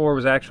X-24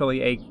 was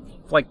actually a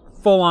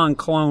full-on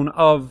clone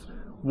of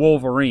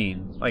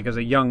Wolverine, like as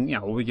a young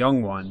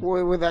one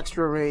with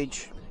extra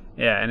rage.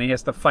 Yeah, and he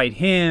has to fight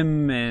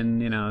him,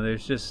 and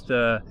there's just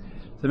some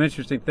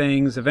interesting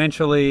things.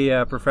 Eventually,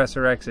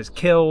 Professor X is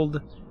killed,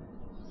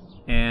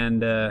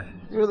 and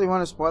you really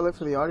want to spoil it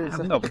for the audience?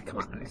 No, but come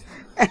on,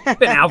 it's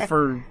been out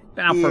for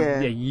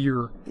a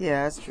year.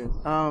 Yeah, that's true.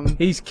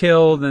 He's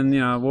killed, and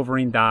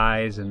Wolverine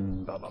dies,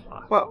 and blah blah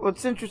blah. Well,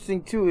 what's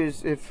interesting too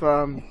is if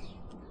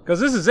because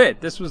this is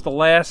it. This is the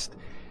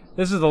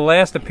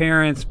last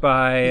appearance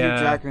by Hugh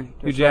Jackman.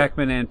 Hugh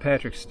Jackman and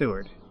Patrick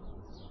Stewart.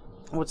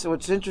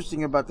 what's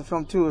interesting about the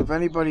film too, if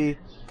anybody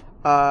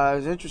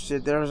is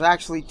interested, there's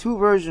actually two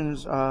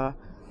versions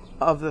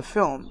of the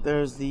film.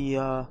 There's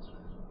the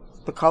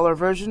color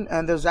version,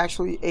 and there's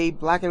actually a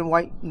black and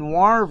white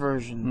noir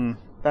version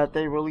that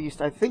they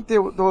released. I think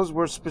those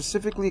were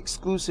specifically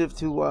exclusive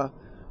to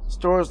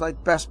stores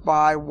like Best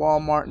Buy,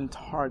 Walmart, and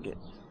Target.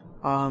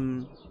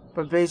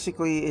 But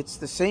basically, it's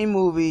the same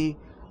movie,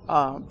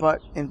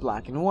 but in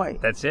black and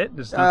white. That's it?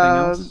 There's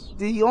nothing else?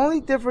 The only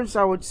difference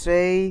I would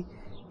say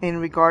in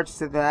regards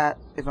to that,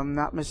 if I'm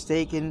not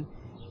mistaken,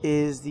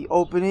 is the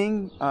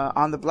opening.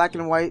 On the black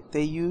and white,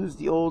 they used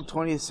the old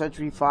 20th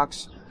Century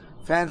Fox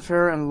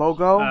fanfare and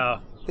logo. Oh.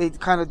 They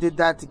kind of did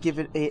that to give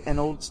it an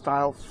old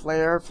style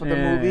flair for the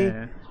movie.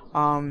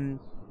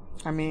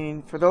 I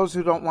mean, for those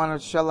who don't want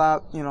to shell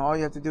out, all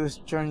you have to do is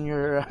turn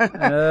your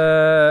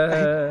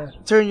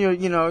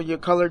your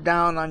color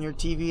down on your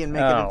TV and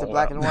make it into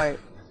black and white.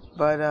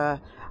 But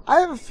I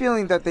have a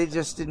feeling that they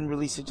just didn't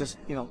release it, just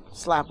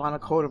slap on a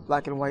coat of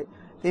black and white.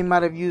 They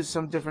might have used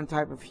some different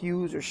type of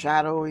hues or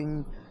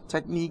shadowing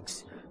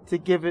techniques to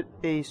give it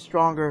a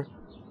stronger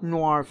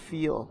noir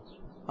feel.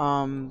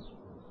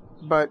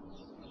 But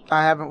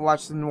I haven't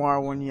watched the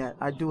noir one yet.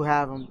 I do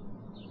have them,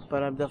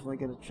 but I'm definitely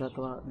going to check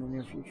them out in the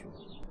near future.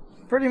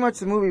 Pretty much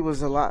the movie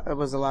was a lot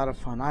of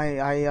fun.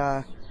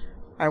 I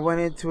went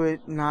into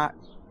it not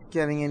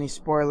getting any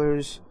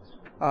spoilers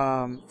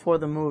for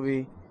the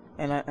movie,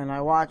 and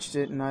I watched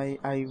it, and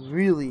I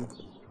really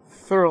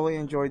thoroughly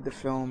enjoyed the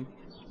film.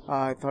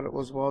 I thought it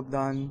was well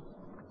done.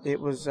 It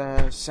was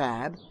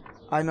sad.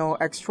 I know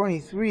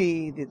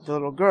X-23, the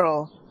little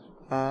girl,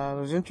 it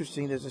was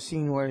interesting. There's a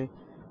scene where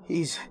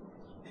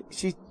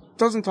she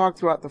doesn't talk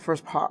throughout the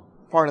first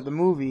part of the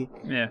movie.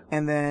 Yeah.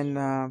 And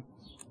then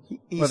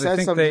he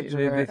says something to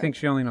her. They think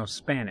she only knows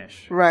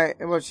Spanish. Right.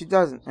 Well, she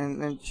doesn't.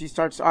 And then she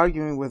starts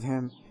arguing with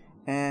him.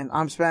 And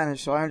I'm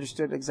Spanish, so I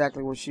understood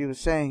exactly what she was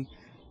saying.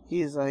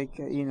 He's like,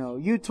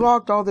 you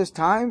talked all this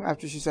time.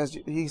 After he says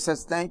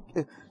thank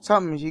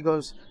something. She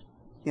goes,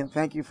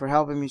 thank you for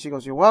helping me. She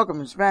goes, you're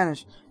welcome in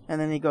Spanish. And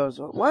then he goes,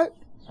 what?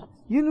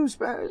 You knew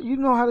Spanish? You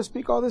know how to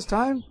speak all this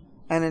time?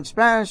 And in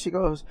Spanish, she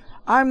goes,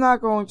 I'm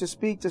not going to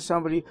speak to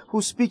somebody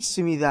who speaks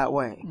to me that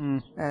way.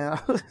 And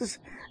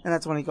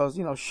that's when he goes,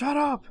 shut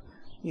up.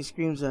 He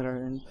screams at her.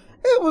 And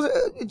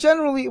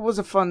it was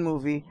a fun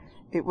movie.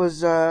 It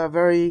was a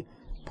very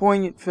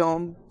poignant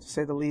film, to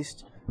say the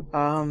least.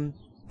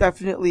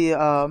 Definitely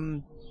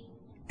an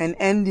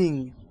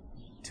ending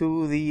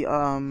to the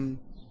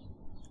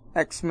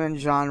X-Men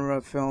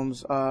genre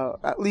films,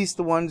 at least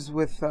the ones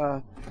with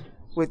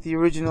the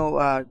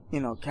original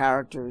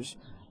characters.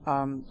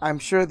 I'm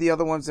sure the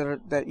other ones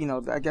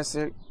I guess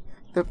they're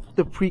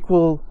the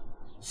prequel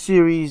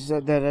series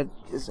that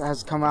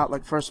has come out,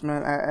 like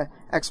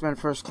X-Men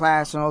First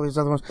Class and all these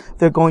other ones,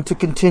 they're going to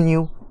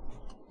continue,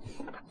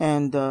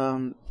 and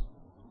they'll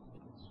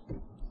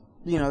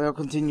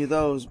continue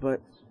those.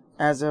 But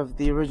as of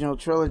the original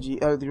trilogy,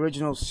 the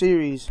original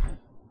series,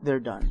 they're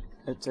done.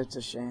 It's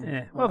a shame.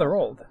 Yeah, well, they're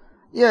old.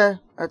 Yeah,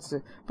 that's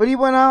it. But he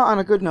went out on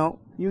a good note.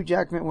 Hugh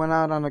Jackman went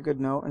out on a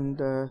good note,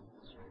 and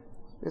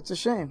it's a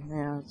shame.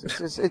 Yeah,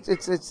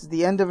 it's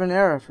the end of an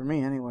era for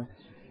me, anyway.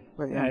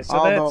 But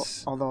although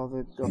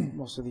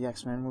most of the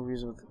X-Men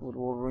movies with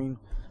Wolverine,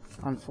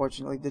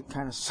 unfortunately, did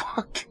kind of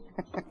suck.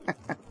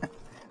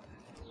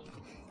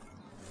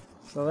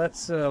 So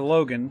that's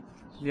Logan.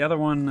 The other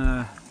one,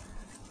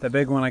 the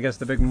big one, I guess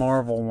the big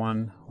Marvel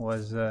one,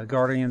 was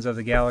Guardians of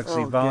the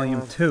Galaxy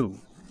Volume 2.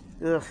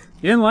 Ugh.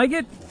 You didn't like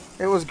it?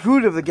 It was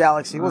Groot of the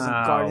Galaxy. It wasn't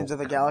Guardians of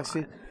the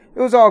Galaxy. It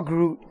was all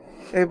Groot.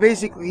 It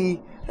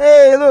basically,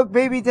 hey, look,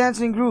 baby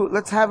dancing Groot.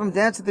 Let's have him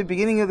dance at the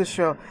beginning of the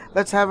show.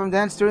 Let's have him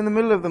dance during the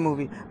middle of the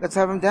movie. Let's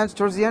have him dance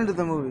towards the end of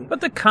the movie.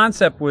 But the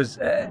concept was,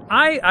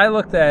 I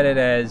looked at it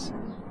as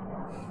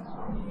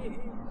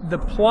the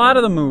plot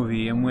of the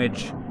movie in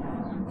which,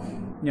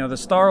 the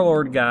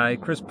Star-Lord guy,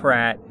 Chris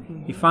Pratt,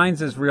 he finds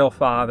his real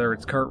father,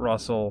 it's Kurt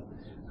Russell,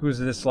 who's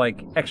this,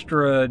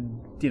 extra,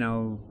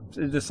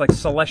 this,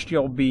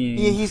 celestial being.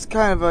 Yeah, he's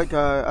kind of like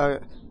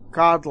a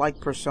godlike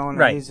persona.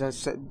 Right. He's a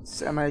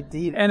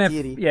deity.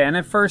 And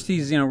at first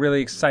he's,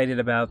 really excited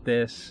about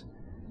this.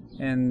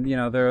 And,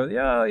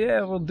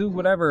 they're, we'll do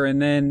whatever.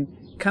 And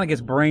then kind of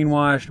gets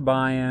brainwashed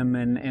by him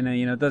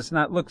and does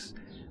not, looks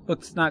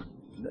not,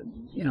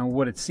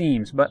 what it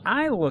seems. But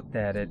I looked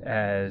at it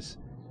as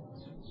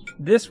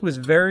this was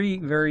very,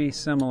 very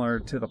similar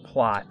to the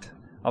plot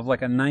of a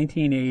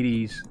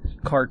 1980s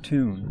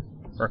cartoon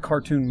or a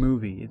cartoon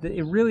movie.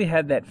 It really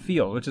had that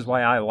feel, which is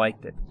why I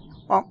liked it.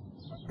 Well,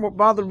 what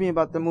bothered me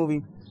about the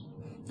movie...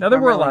 Now, there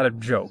were a lot of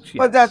jokes, yes.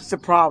 But that's the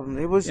problem.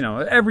 It was...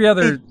 every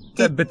other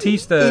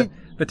Batista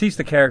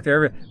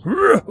character...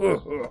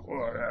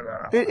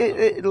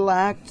 It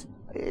lacked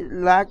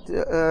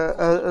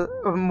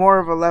more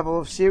of a level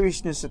of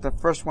seriousness that the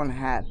first one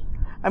had.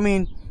 I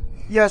mean,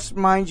 yes,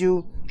 mind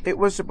you, it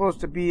was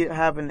supposed to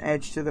have an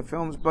edge to the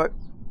films, but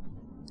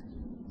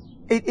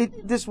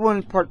this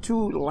one, part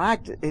 2,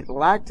 lacked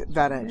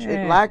that edge. Yeah.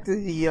 It lacked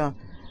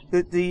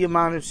the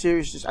amount of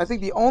seriousness. I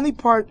think the only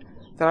part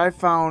that I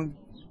found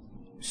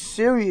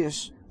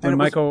serious. When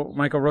Michael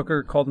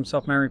Rooker called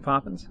himself Mary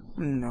Poppins?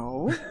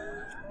 No.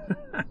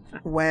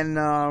 when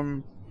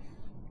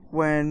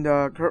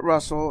Kurt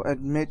Russell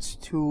admits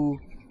to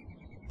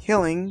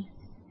killing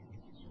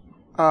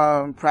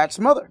Pratt's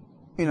mother,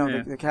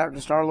 the character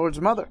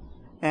Star-Lord's mother,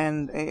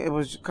 and it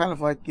was kind of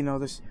like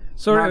this.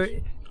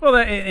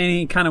 And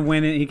he kind of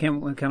went. He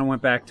kind of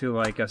went back to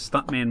like a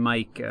stuntman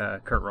Mike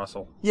Kurt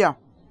Russell. Yeah,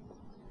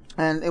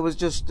 and it was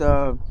just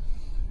that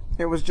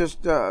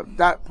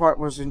part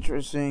was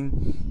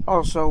interesting.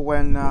 Also,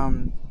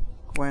 when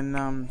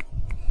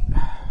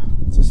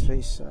what's his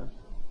face,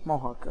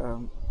 Mohawk,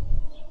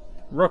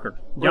 Rooker,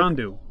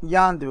 Yondu.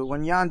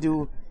 When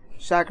Yondu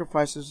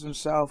sacrifices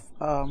himself,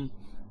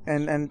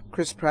 and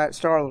Chris Pratt,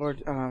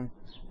 Star-Lord,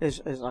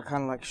 is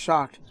kind of like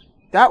shocked.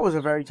 That was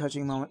a very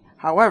touching moment.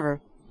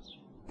 However,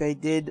 they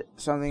did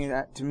something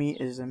that to me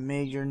is a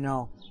major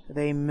no.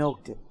 They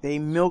milked it. They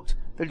milked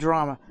the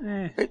drama.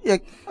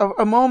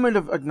 A moment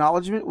of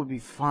acknowledgement would be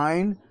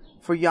fine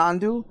for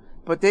Yondu,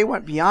 but they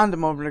went beyond the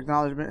moment of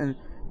acknowledgement and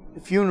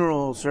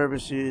funeral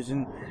services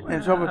and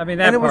so forth. I mean,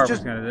 that and part was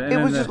kind of...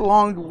 It was just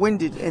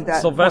long-winded in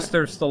that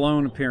Sylvester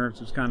Stallone appearance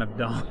was kind of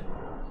dumb.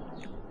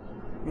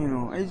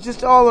 It's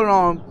just all in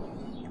all,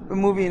 the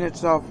movie in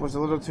itself was a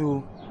little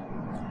too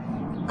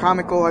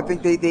comical. I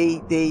think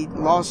they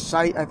lost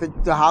sight. I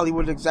think the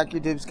Hollywood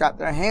executives got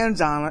their hands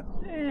on it,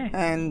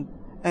 and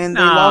they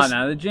lost.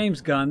 No, the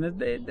James Gunn,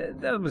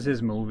 that was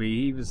his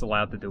movie. He was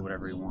allowed to do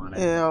whatever he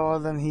wanted. Yeah, well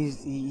then he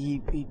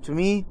to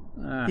me,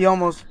 he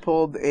almost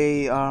pulled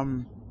a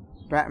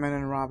Batman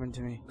and Robin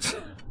to me.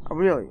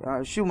 Really,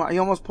 Schumacher. He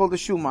almost pulled a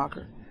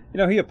Schumacher.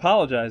 He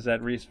apologized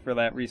for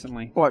that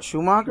recently. What,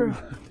 Schumacher?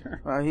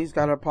 He's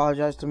got to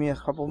apologize to me a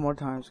couple more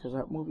times because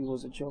that movie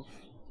was a joke.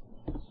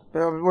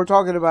 But we're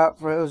talking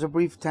about, it was a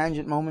brief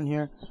tangent moment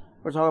here,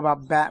 we're talking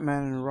about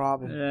Batman and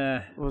Robin.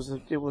 Yeah.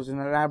 It was an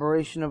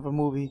elaboration of a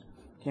movie.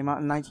 Came out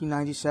in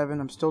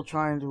 1997. I'm still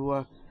trying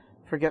to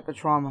forget the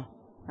trauma.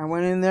 I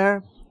went in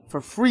there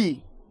for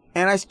free,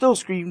 and I still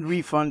screamed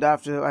refund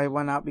after I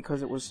went out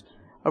because it was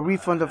a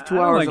refund of 2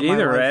 hours of my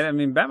life. Right? I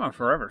mean, Batman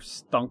Forever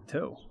stunk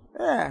too.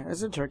 Yeah,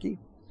 it's a turkey.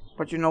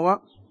 But you know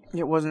what?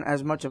 It wasn't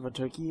as much of a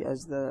turkey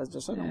as the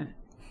second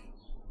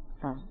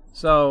one.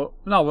 So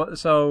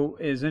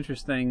it's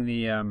interesting.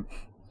 The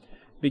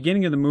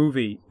beginning of the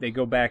movie, they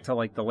go back to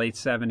like the late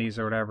 70s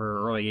or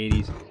whatever, early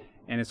 80s,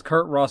 and it's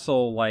Kurt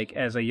Russell like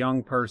as a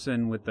young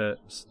person with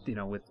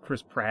with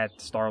Chris Pratt,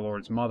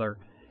 Star-Lord's mother.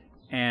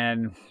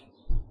 And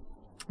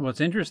what's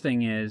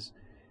interesting is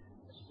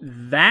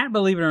that,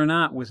 believe it or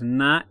not, was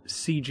not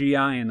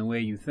CGI in the way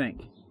you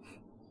think.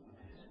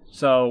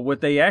 So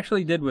what they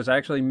actually did was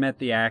actually met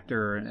the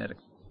actor at a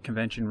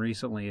convention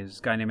recently, is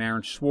a guy named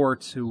Aaron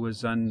Schwartz, who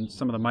was on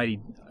some of the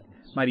Mighty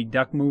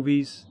Duck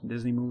movies,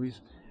 Disney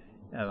movies,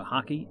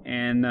 hockey,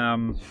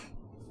 and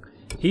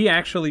he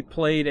actually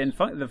played. And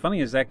the funny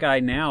is that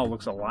guy now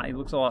looks a lot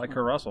like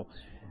Kurt Russell.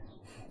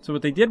 So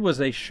what they did was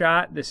they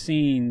shot the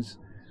scenes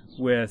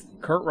with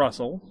Kurt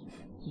Russell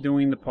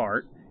doing the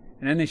part,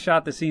 and then they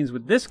shot the scenes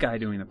with this guy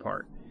doing the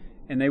part,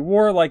 and they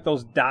wore like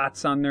those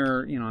dots on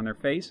their on their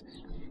face.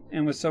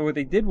 And so what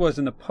they did was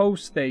in the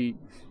post they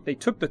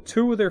took the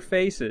two of their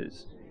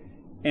faces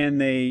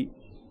and they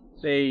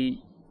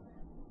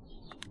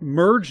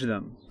merged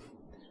them,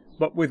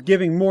 but with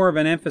giving more of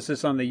an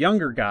emphasis on the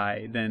younger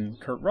guy than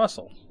Kurt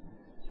Russell.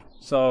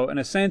 So in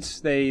a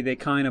sense they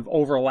kind of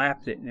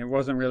overlapped it, and there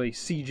wasn't really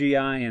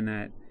CGI in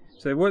that.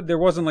 So there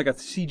wasn't like a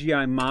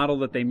CGI model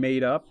that they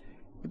made up.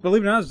 But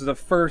believe it or not, this is the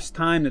first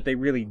time that they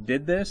really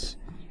did this,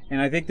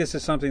 and I think this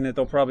is something that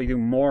they'll probably do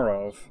more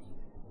of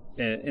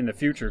in the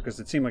future, because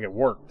it seemed like it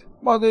worked.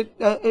 Well,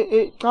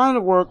 it kind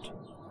of worked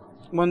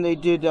when they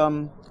did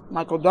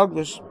Michael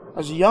Douglas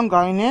as a young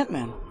guy in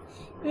Ant-Man.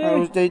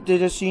 They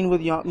did a scene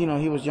with young,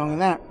 he was young in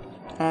that,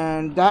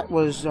 and that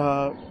was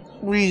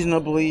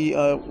reasonably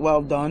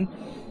well done.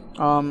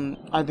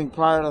 I think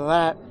prior to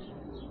that,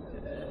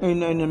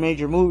 in a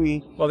major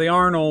movie, well, the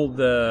Arnold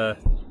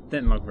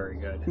didn't look very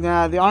good.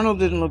 Nah, the Arnold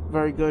didn't look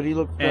very good. He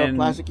looked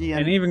plasticky.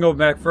 And even go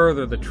back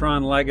further, the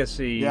Tron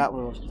Legacy,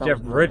 Jeff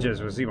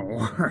Bridges was even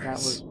worse. That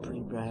was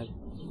pretty bad.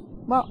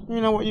 Well, you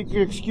know what? You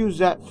could excuse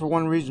that for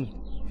one reason.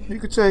 You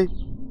could say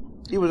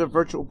he was a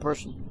virtual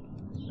person.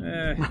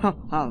 I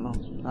don't know.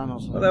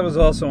 Well, that was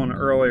also an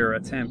earlier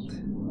attempt.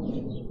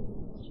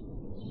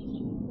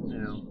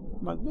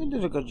 But they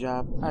did a good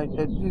job.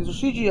 The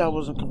CGI I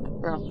wasn't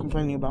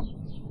complaining about.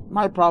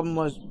 My problem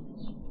was,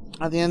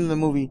 at the end of the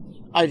movie,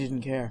 I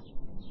didn't care.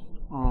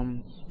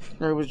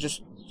 It was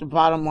just the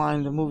bottom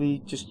line. The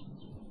movie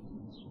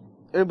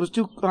it was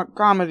too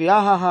comedy.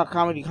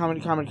 Comedy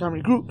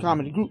group.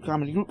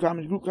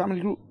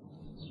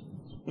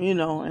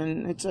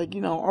 And it's like,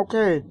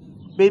 okay,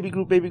 baby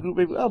group.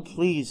 Oh,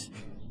 please,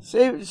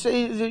 say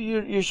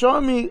you're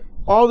showing me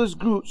all this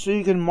Groot so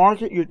you can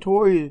market your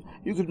toys.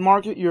 You could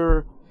market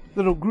your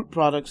little Groot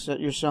products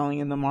that you're selling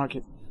in the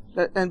market.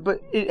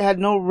 But it had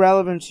no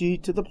relevancy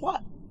to the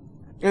plot.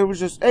 It was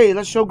just, hey,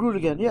 let's show Groot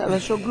again. Yeah,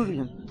 let's show Groot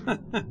again.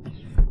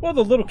 Well,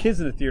 the little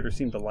kids in the theater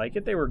seemed to like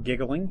it. They were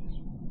giggling.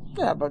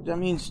 Yeah, but I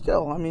mean,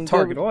 still, I mean,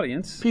 Target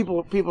audience.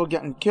 People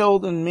getting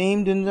killed and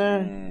maimed in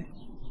there.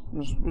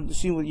 The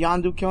scene with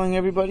Yondu killing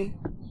everybody.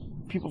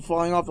 People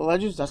falling off the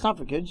ledges. That's not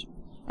for kids.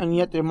 And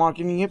yet they're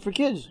marketing it for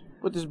kids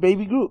with this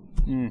baby Groot.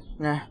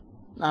 Yeah,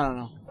 I don't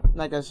know.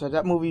 Like I said,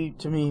 that movie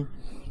to me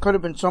could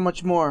have been so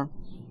much more,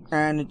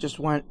 and it just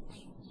went.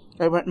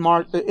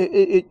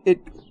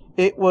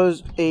 It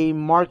was a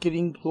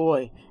marketing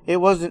ploy. It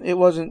wasn't. Of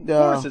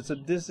course,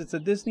 it's a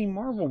Disney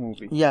Marvel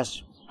movie.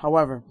 Yes.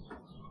 However,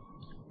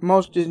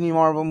 most Disney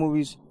Marvel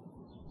movies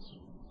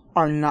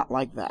are not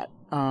like that.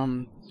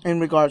 In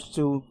regards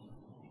to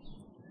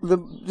the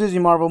Disney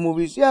Marvel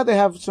movies, yeah, they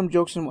have some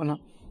jokes and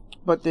whatnot,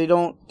 but they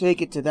don't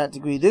take it to that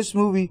degree. This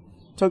movie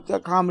took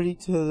that comedy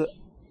to the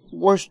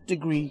worst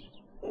degree,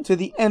 to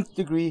the nth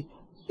degree,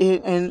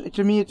 and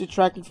to me, it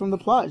detracted from the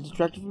plot. It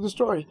detracted from the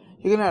story.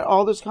 You're gonna have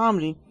all this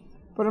comedy,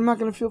 but I'm not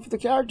gonna feel for the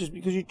characters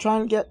because you're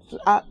trying to get,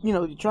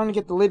 you're trying to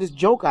get the latest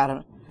joke out of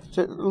it,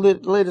 the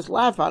latest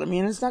laugh out of me,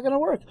 and it's not gonna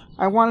work.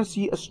 I want to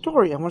see a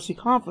story. I want to see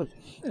conflict.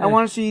 I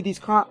want to see these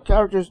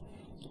characters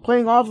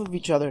playing off of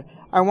each other.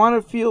 I want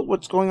to feel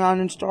what's going on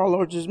in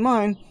Star-Lord's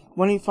mind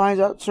when he finds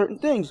out certain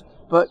things.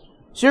 But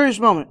serious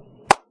moment,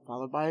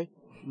 followed by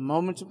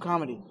moments of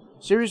comedy.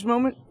 Serious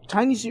moment,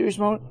 tiny serious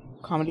moment,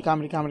 comedy. Good,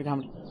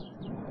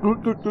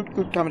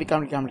 comedy.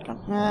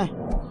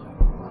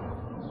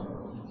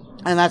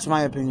 And that's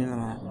my opinion on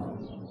that.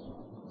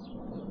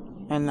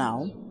 And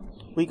now,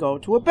 we go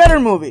to a better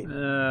movie.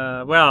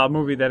 Well, a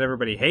movie that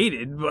everybody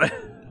hated, but...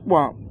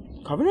 Well,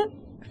 Covenant?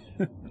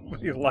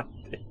 We liked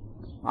it.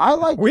 I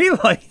liked it. We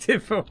liked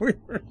it, but we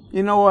were...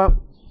 You know what?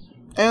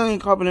 Alien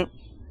Covenant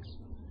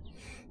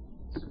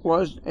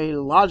was a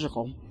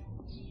logical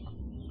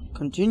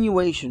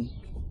continuation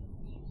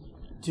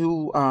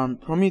to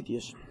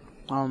Prometheus.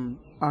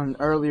 An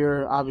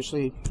earlier,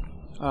 obviously,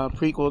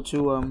 prequel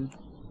to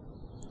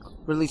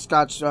Ridley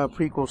Scott's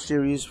prequel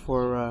series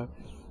for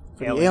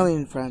the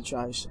Alien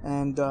franchise.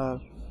 And I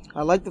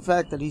like the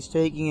fact that he's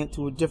taking it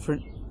to a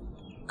different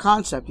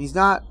concept. He's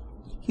not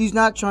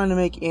trying to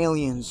make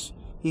aliens.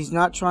 He's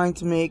not trying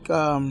to make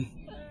I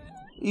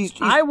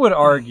would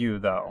argue,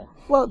 though.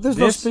 Well, there's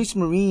no Space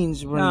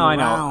Marines running around.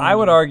 No, I know. I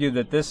would argue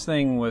that this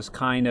thing was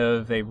kind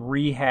of a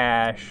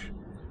rehash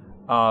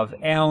of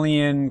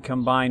Alien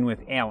combined with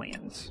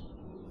Aliens.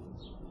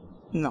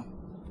 No,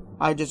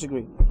 I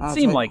disagree.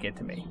 Seemed like it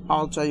to me.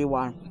 I'll tell you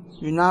why.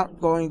 You're not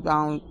going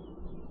down.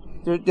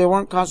 They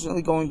weren't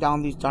constantly going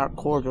down these dark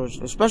corridors,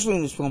 especially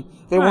in this film.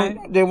 They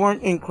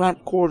weren't in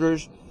cramped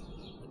quarters.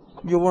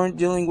 You weren't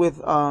dealing with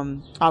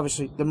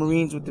obviously the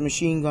Marines with the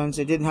machine guns.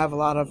 They didn't have a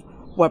lot of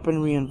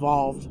weaponry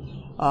involved.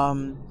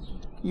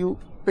 You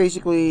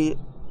basically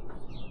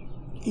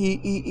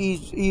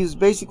he's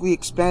basically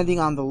expanding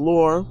on the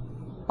lore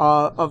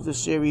of the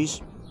series.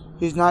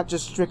 He's not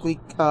just strictly.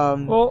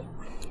 Well,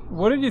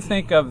 what did you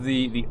think of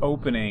the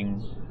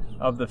opening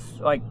of the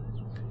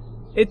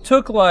It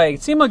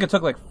seemed like it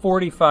took like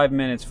 45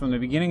 minutes from the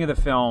beginning of the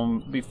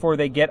film before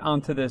they get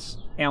onto this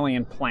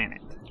alien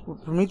planet.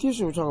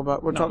 Prometheus, or we're talking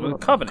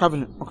about Covenant.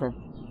 Covenant. Okay.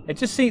 It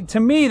just seemed to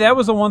me that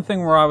was the one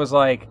thing where I was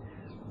like,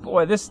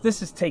 boy, this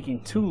is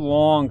taking too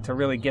long to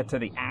really get to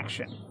the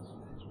action.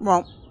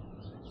 Well,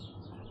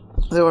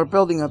 they were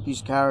building up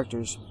these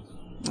characters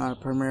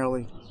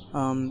primarily.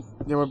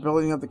 They were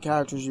building up the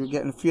characters. You were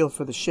getting a feel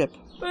for the ship.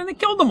 But then they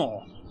killed them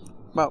all.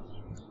 Well,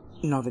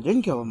 no, they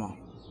didn't kill them all.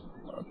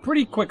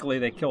 Pretty quickly,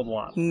 they killed a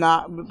lot.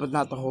 But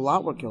not the whole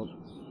lot were killed.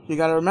 You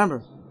got to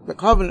remember, the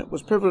Covenant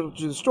was pivotal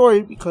to the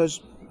story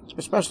because,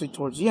 especially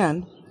towards the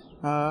end.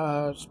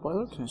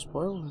 Spoiler? Can I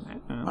spoil?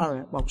 All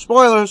right. Well,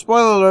 spoiler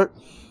alert.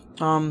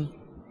 The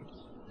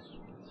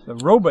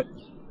robot.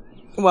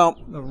 Well,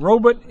 the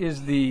robot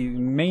is the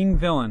main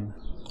villain.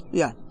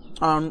 Yeah.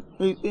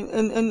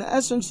 In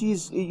essence,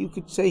 you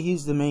could say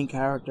he's the main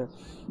character.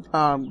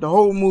 The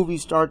whole movie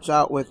starts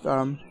out with,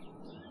 I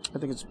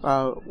think it's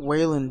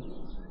Weyland,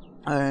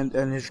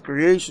 and his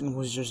creation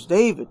was just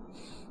David,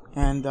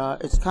 and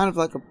it's kind of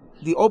like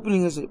the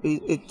opening is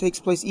it takes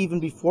place even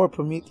before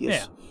Prometheus,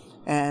 yeah,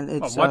 and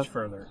it's much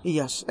further.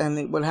 Yes,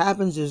 and what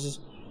happens is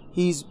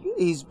he's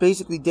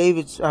basically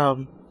David's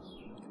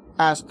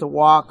asked to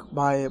walk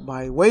by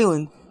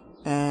Weyland,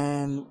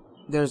 and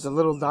there's a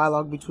little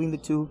dialogue between the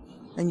two.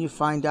 And you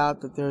find out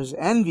that there's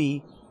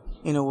envy,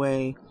 in a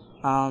way.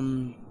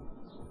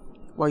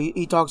 Well,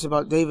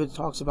 David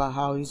talks about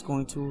how he's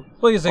going to...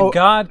 Well, he's a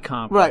God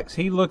complex.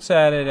 Right. He looks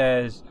at it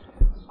as,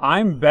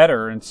 I'm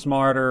better and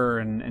smarter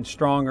and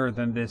stronger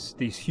than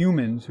these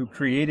humans who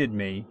created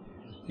me.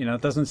 You know,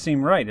 it doesn't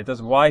seem right. It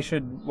does. Why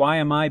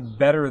am I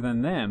better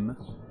than them?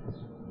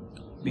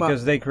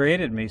 Because they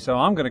created me, so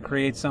I'm going to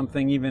create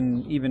something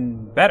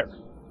even better.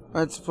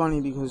 That's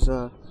funny because...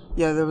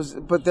 yeah, there was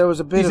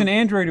a bit. He's an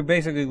android who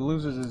basically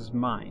loses his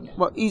mind.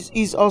 Well,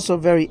 he's also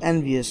very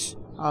envious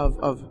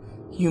of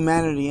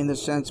humanity in the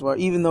sense where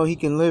even though he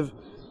can live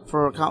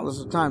for countless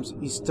of times,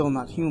 he's still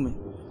not human,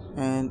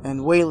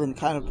 and Weyland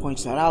kind of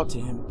points that out to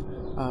him.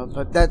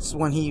 But that's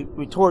when he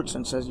retorts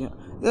and says,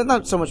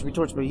 not so much be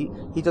tortured, but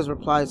he does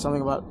reply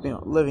something about, you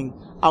know,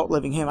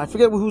 outliving him. I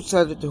forget who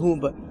said it to whom,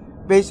 but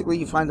basically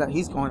you find out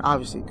he's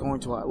obviously going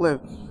to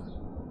outlive.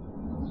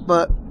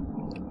 But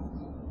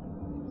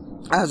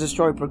as the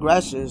story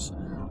progresses,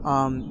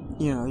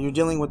 you know, you're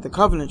dealing with the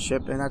Covenant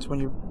ship, and that's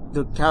when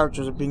the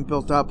characters are being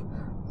built up.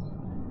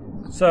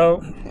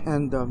 So,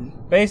 and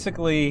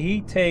basically,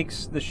 he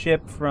takes the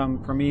ship from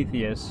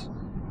Prometheus.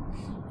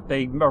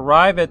 They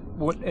arrive at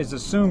what is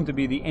assumed to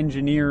be the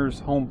engineer's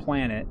home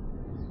planet.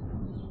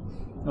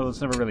 Though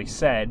it's never really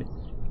said.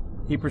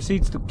 He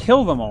proceeds to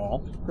kill them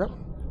all. Yep.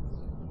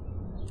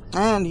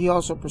 And he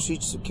also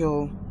proceeds to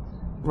kill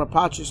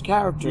Rapach's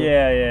character.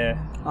 Yeah.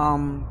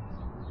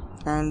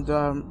 And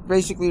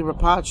basically,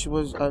 Rapach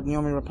was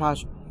Naomi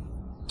Rapach.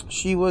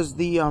 She was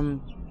the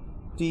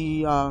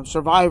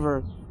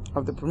survivor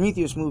of the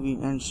Prometheus movie,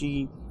 and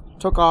she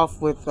took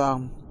off with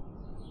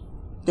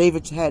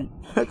David's head,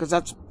 because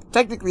that's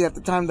technically at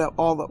the time that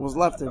all that was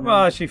left of him.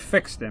 Well, she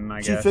fixed him,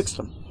 I guess. She fixed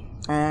him,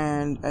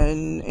 and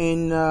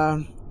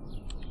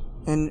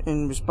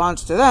in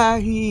response to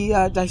that, he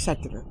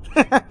dissected her.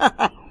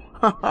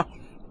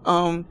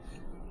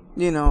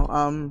 You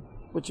know,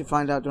 what you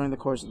find out during the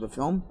course of the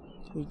film.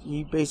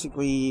 He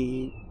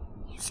basically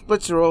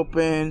splits her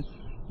open.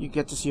 You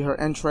get to see her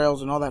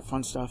entrails and all that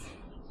fun stuff.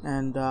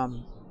 And,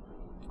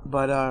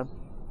 but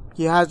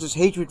he has this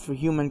hatred for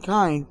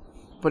humankind,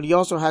 but he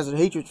also has a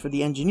hatred for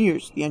the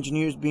engineers. The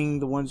engineers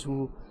being the ones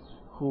who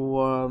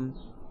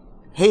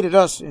hated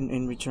us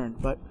in return.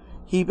 But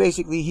he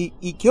basically,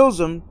 he kills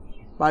them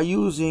by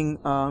using,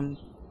 the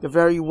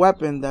very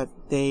weapon that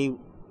they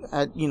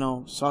had, you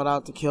know, sought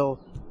out to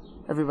kill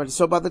everybody.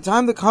 So by the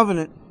time the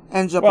Covenant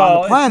ends up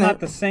on the planet, it's not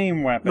the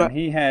same weapon. But,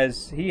 he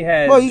has.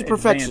 Well, he's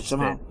perfected it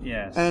somehow.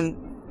 Yes.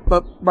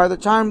 But by the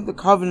time the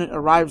Covenant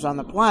arrives on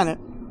the planet,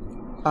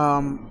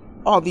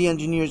 all the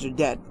engineers are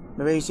dead.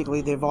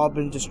 Basically, they've all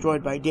been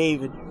destroyed by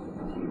David,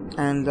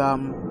 and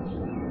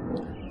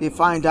they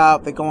find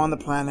out. They go on the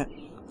planet,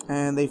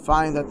 and they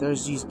find that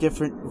there's these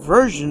different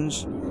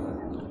versions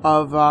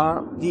of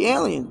the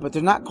alien, but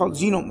they're not called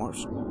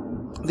xenomorphs.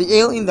 The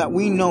alien that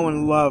we know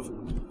and love,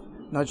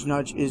 nudge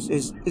nudge, is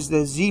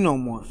the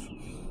xenomorph.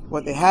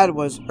 What they had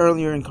was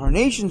earlier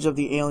incarnations of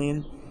the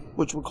alien,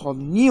 which were called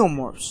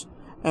neomorphs,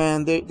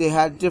 and they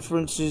had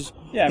differences.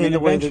 Yeah, I mean,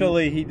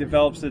 eventually he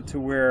develops it to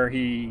where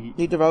he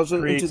develops it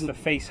creates into the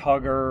face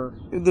hugger.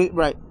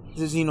 The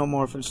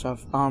xenomorph and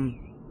stuff.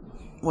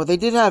 Well, they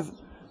did have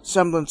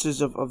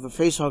semblances of the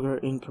face hugger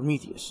in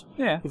Prometheus.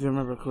 Yeah. If you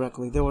remember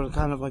correctly, they were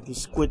kind of like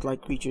these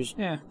squid-like creatures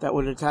that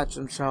would attach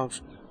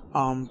themselves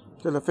to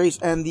the face,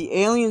 and the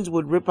aliens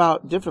would rip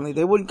out differently.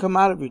 They wouldn't come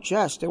out of your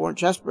chest. They weren't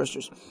chest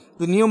bursters.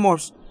 The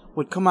neomorphs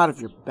would come out of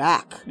your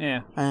back.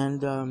 Yeah.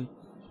 And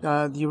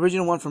the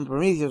original one from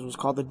Prometheus was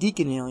called the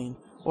Deacon alien,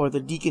 or the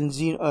Deacon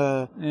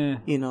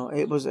You know,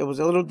 it was a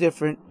little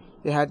different.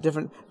 They had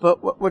different.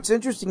 But what's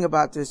interesting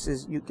about this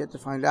is you get to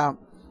find out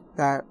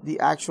that the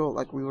actual,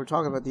 like we were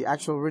talking about, the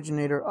actual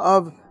originator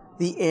of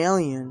the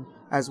alien,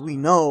 as we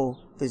know,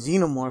 the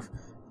xenomorph,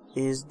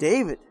 is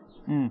David.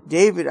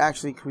 David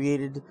actually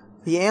created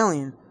the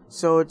alien.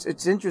 So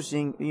it's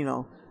interesting, you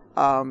know,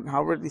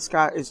 how Ridley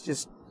Scott is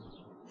just,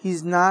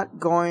 he's not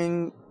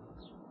going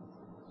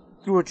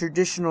through a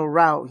traditional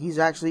route. He's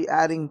actually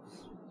adding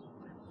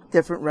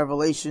different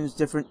revelations,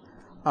 different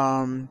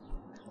do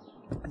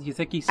you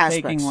think he's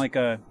aspects. taking like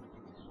do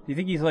you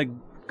think he's like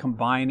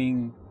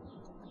combining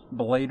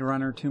Blade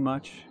Runner too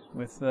much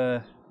with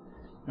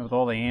with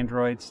all the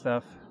android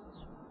stuff?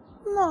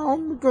 No,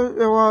 because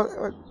there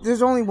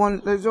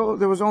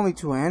was only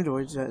two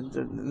androids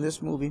in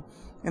this movie,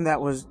 and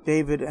that was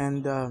David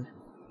and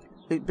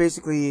it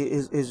basically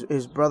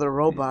his brother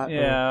robot.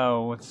 Yeah,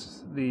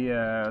 what's the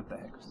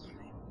heck was his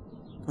name?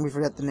 We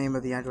forget the name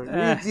of the android.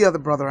 The other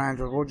brother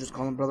android. We'll just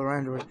call him brother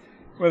android.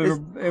 Well,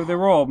 they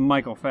were all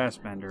Michael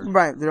Fassbender.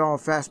 Right, they're all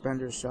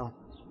Fassbenders. So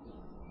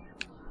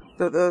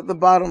the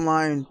bottom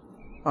line,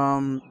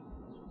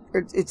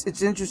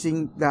 it's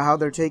interesting how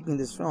they're taking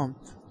this film,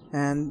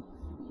 and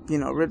you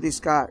know, Ridley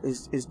Scott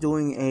is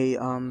doing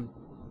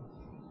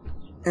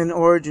an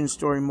origin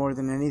story more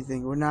than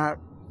anything.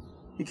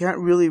 You can't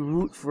really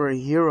root for a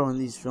hero in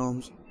these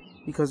films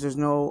because there's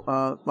no,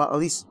 well, at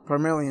least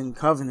primarily in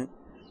Covenant,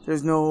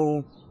 there's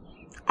no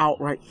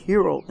outright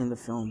hero in the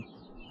film.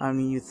 I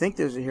mean, you think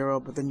there's a hero,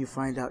 but then you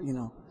find out, you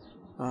know,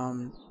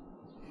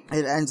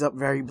 it ends up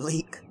very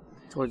bleak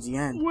towards the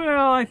end.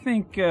 Well, I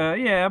think,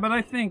 but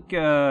I think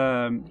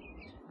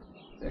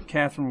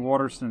Catherine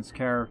Waterston's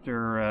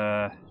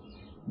character,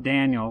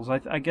 Daniels,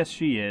 I guess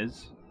she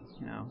is,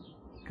 you know,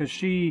 because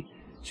she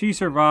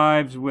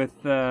survives with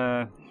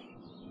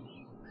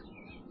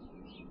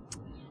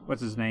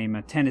what's his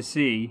name,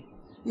 Tennessee,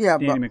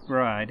 Danny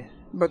McBride.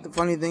 But the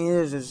funny thing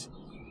is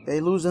they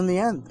lose in the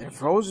end. They're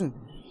frozen.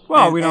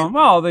 Well,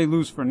 Well, they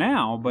lose for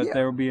now, but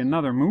there will be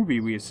another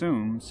movie, we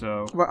assume.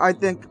 So. Well, I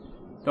think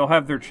they'll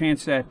have their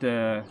chance at.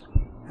 I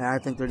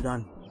think they're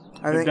done.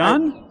 They're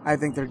done? I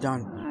think they're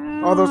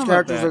done. All those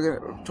characters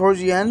are towards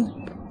the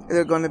end.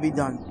 They're going to be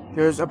done.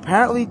 There's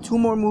apparently 2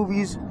 more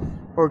movies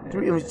or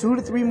three. It was 2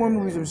 to 3 more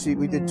movies. Let me see.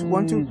 We did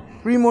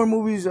 3 more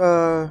movies.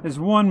 There's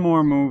one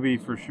more movie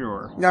for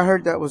sure. I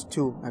heard that was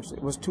 2. Actually,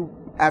 it was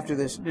 2 after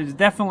this. There's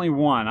definitely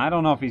one. I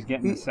don't know if he's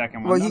getting the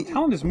second one. I'm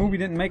telling this movie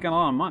didn't make a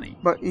lot of money.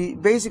 But he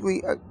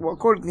basically, well,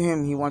 according to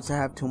him, he wants to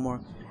have 2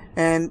 more.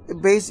 And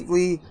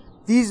basically,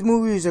 these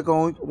movies are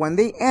going, when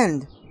they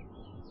end,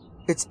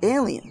 it's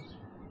Alien.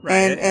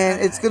 Right.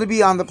 And it's going to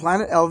be on the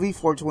planet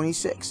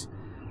LV-426.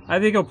 I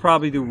think he'll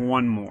probably do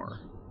one more.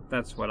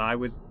 That's what I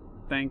would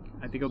think.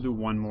 I think he'll do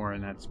one more,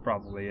 and that's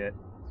probably it.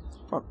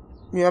 But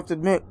you have to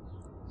admit,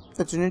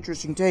 it's an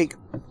interesting take.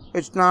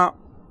 It's not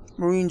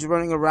Marines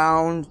running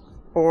around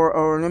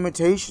or an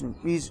imitation.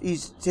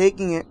 He's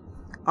taking it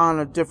on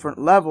a different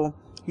level.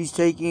 He's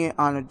taking it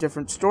on a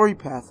different story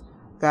path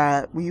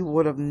that we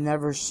would have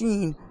never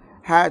seen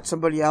had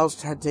somebody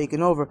else had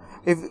taken over.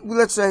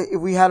 Let's say if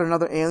we had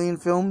another Alien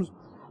films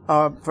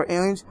for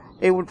Aliens,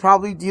 it would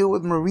probably deal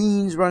with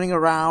Marines running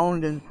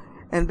around and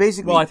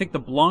basically. Well, I think the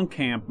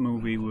Blomkamp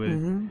movie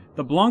would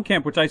the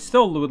Blomkamp, which I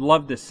still would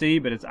love to see,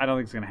 but I don't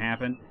think it's going to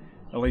happen,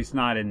 at least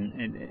not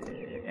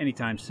in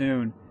anytime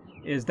soon.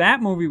 Is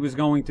that movie was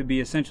going to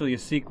be essentially a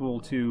sequel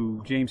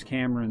to James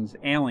Cameron's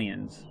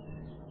Aliens,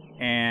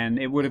 and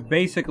it would have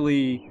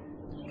basically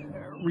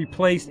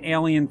replaced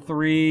Alien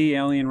 3,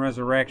 Alien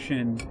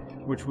Resurrection,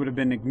 which would have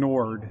been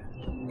ignored.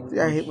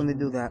 Yeah, I hate when they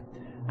do that.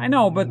 I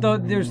know, but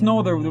there was no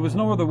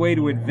other way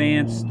to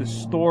advance the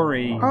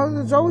story. Oh,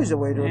 there's always a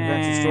way to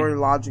advance the story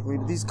logically,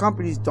 but these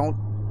companies don't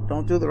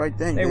do the right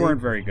thing. They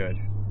weren't very good.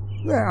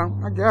 Yeah,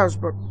 I guess,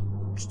 but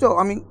still,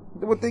 I mean,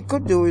 what they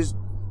could do is,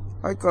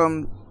 like,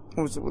 what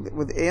was it,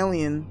 with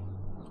Aliens,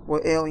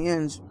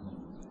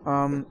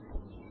 I don't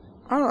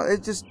know,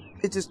 it just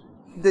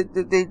they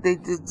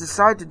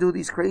decide to do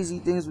these crazy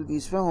things with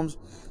these films,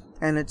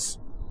 and it's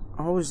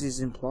always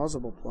these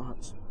implausible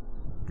plots.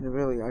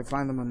 Really, I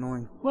find them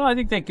annoying. Well, I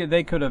think they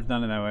could have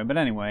done it that way. But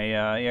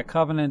anyway,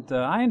 Covenant,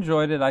 I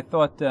enjoyed it. I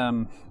thought,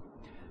 I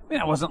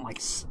wasn't like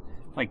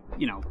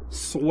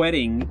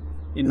sweating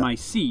in my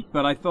seat,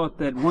 but I thought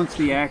that once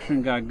the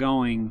action got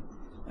going,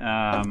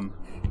 that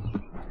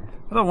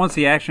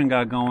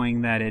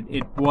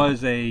it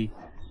was a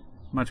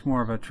much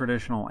more of a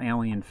traditional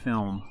Alien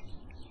film.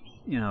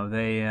 You know,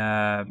 they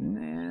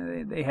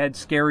had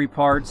scary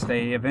parts.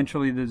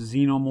 Eventually the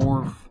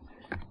xenomorph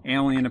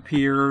alien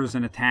appears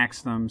and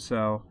attacks them.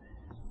 So,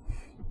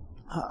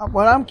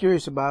 what I'm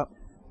curious about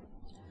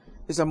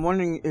is I'm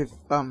wondering if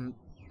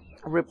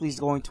Ripley's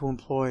going to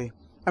employ.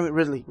 I mean,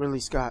 Ridley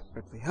Scott.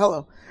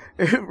 Hello,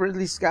 if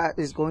Ridley Scott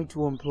is going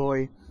to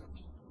employ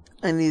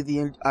any of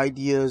the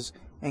ideas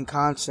and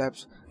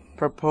concepts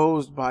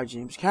proposed by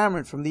James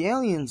Cameron from the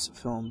Aliens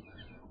film.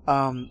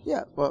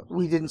 Well,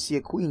 we didn't see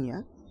a queen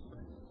yet.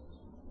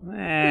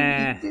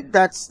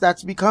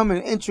 That's become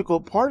an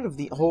integral part of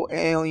the whole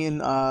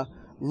Alien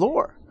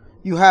lore.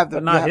 You have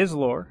but not his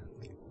lore.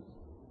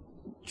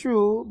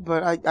 True,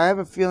 but I have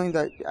a feeling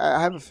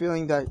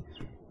that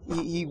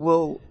he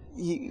will,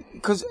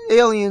 because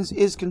Aliens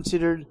is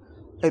considered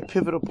a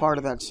pivotal part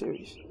of that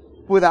series,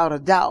 without a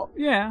doubt.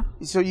 Yeah.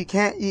 So you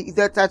can't.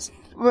 That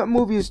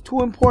movie is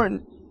too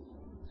important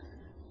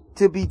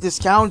to be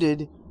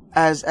discounted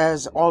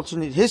as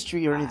alternate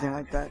history or anything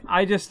like that.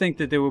 I just think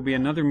that there will be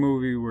another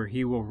movie where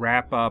he will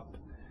wrap up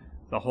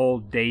the whole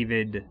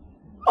David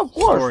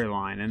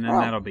storyline, and then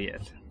that'll be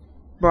it.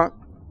 But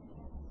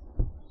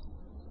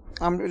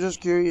I'm just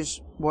curious,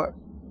 what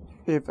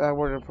if I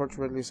were to approach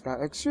Ridley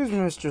Scott? Excuse me,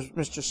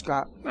 Mr.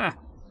 Scott.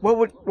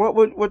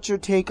 What's your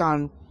take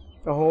on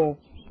the whole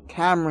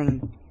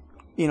Cameron,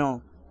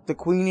 the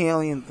Queen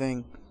Alien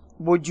thing?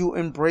 Would you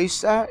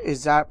embrace that?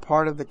 Is that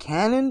part of the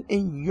canon,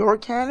 in your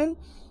canon?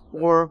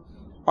 Or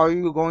are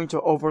you going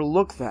to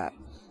overlook that?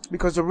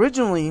 Because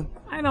originally,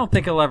 I don't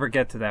think he'll ever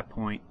get to that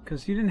point,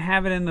 because you didn't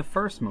have it in the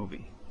first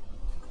movie.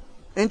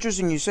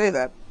 Interesting you say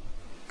that,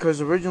 because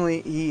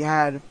originally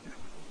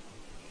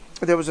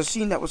there was a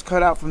scene that was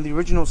cut out from the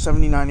original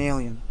 79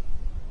 Alien.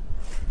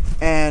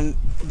 And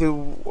the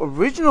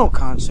original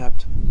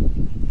concept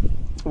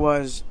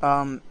was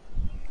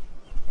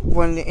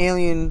when the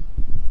alien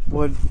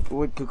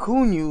would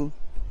cocoon you,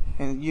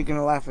 and you're going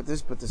to laugh at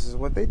this, but this is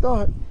what they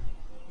thought,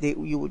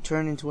 you would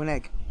turn into an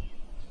egg.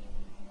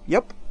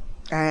 Yep.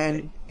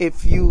 And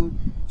if you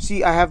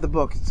see, I have the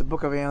book. It's the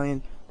Book of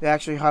Alien. They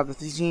actually have the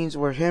scenes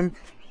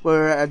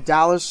where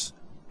Dallas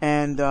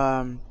and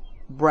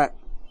Brett,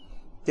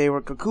 they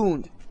were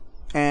cocooned,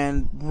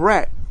 and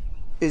Brett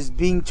is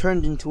being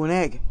turned into an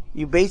egg.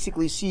 You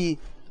basically see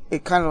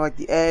it kind of like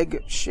the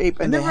egg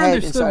shape and the head inside. I never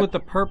understood what the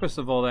purpose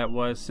of all that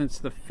was, since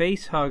the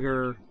face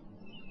hugger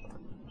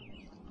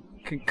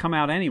could come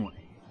out anyway.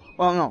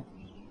 Well, no.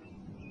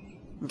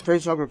 The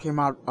facehugger came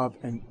out of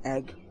an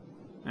egg.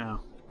 Oh.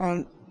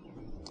 And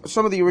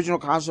some of the original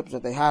concepts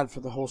that they had for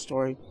the whole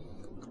story,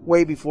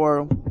 way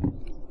before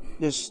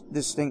this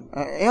thing,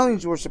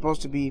 aliens were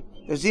supposed to be,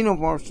 the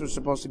xenomorphs were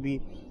supposed to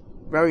be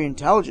very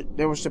intelligent.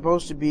 They were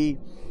supposed to be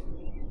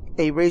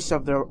a race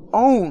of their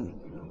own.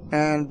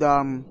 And,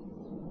 in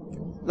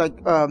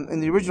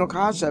the original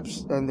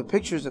concepts and the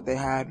pictures that they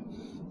had,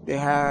 they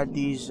had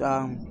these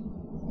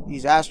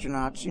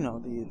astronauts,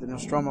 the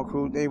Nostromo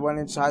crew. They went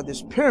inside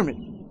this pyramid,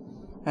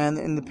 and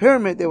in the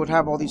pyramid they would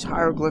have all these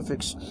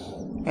hieroglyphics,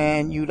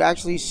 and you'd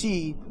actually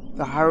see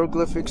the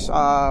hieroglyphics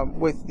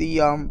with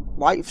the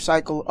life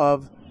cycle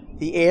of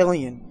the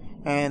alien,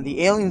 and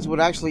the aliens would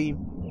actually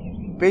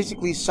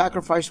basically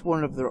sacrifice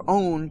one of their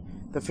own.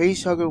 The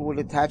facehugger would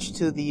attach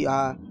to the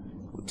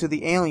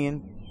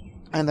alien,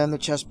 and then the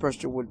chest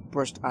burster would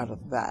burst out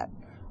of that,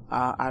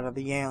 out of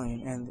the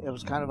alien, and it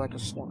was kind of like a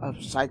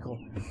cycle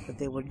that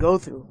they would go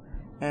through.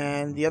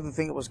 And the other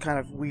thing that was kind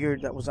of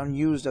weird, that was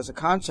unused as a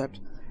concept,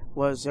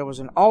 was there was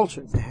an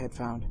altar they had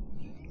found,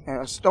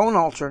 a stone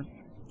altar,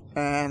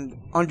 and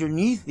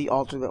underneath the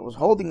altar that was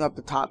holding up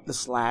the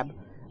slab,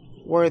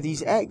 were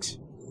these eggs,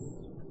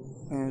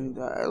 and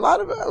a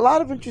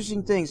lot of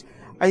interesting things.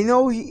 I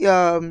know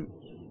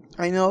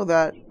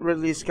that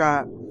Ridley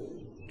Scott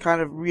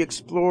kind of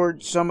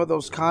re-explored some of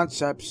those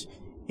concepts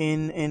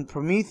in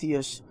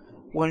Prometheus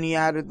when he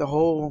added the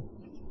whole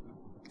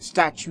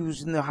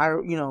statues and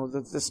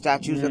the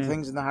statues and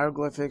things in the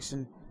hieroglyphics,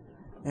 and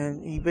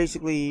he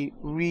basically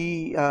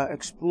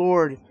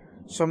explored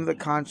some of the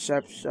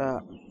concepts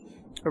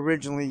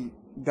originally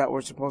that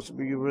were supposed to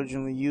be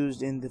originally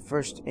used in the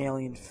first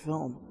Alien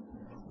film.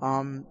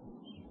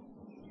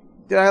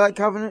 Did I like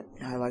Covenant?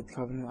 Yeah, I liked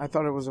Covenant. I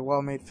thought it was a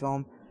well-made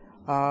film.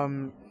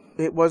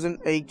 It wasn't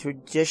a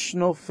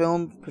traditional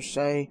film per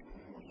se.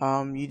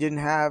 You didn't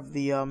have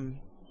the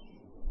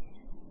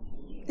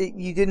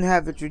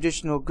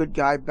traditional good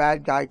guy,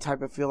 bad guy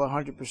type of feel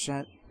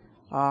 100%.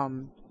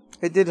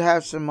 It did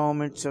have some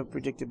moments of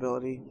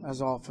predictability,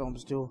 as all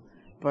films do.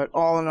 But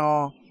all in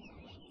all,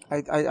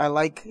 I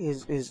like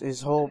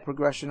his whole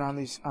progression on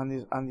these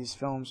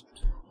films.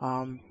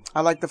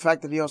 I like the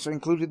fact that he also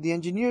included the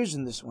engineers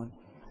in this one.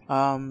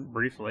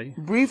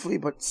 Briefly,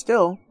 but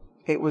still,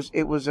 it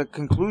was a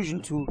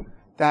conclusion to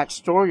that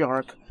story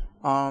arc.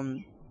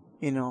 In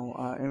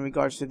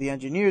regards to the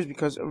engineers,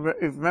 because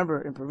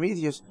remember in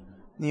Prometheus,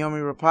 Naomi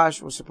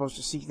Rapace was supposed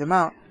to seek them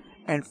out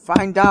and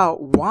find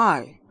out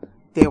why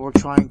they were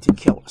trying to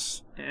kill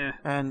us. Yeah.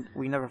 And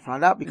we never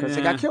found out because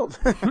they got killed.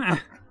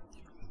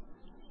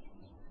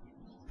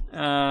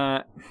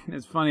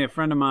 It's funny, a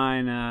friend of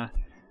mine,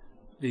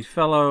 the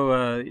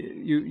fellow,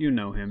 you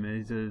know him,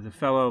 he's the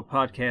fellow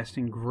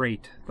podcasting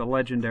great, the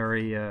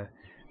legendary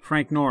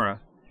Frank Nora.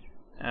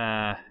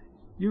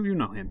 You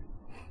know him.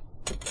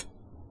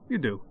 You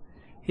do.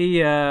 He,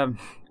 you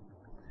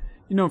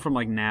know him from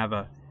like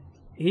Nava.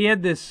 He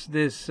had this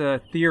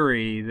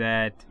theory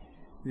that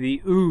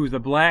the ooze, the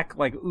black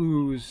like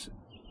ooze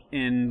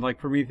in like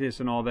Prometheus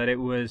and all that, it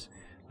was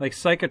like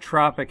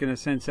psychotropic in the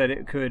sense that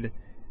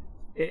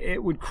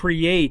it would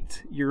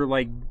create your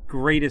like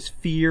greatest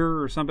fear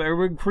or something. It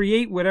would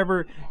create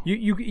whatever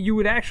you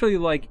would actually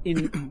like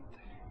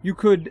you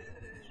could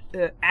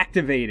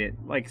activate it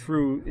like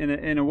through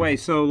in a way.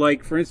 So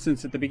like for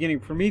instance, at the beginning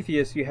of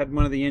Prometheus, you had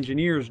one of the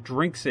engineers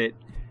drinks it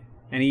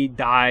and he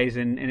dies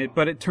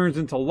but it turns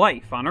into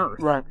life on Earth.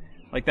 Right.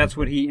 Like that's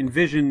what he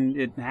envisioned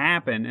it to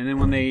happen. And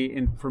then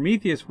in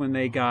Prometheus, when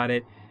they got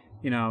it,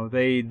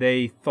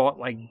 they thought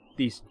like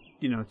these,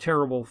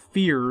 terrible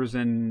fears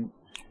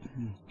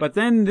but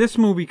then this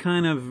movie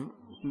kind of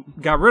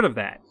got rid of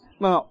that.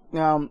 Well,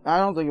 I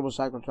don't think it was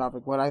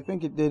psychotropic. What I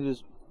think it did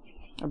is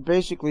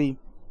basically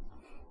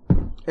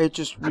it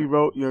just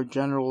rewrote your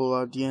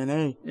general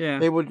DNA. Yeah.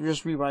 It would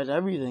just rewrite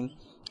everything,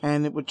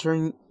 and it would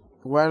turn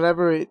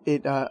whatever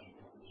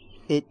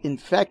it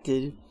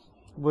infected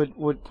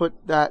would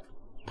put that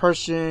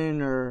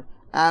person or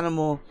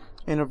animal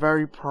in a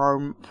very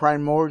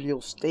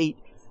primordial state,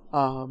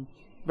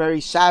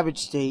 very savage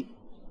state,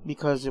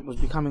 because it was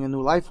becoming a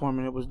new life form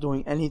and it was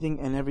doing anything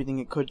and everything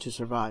it could to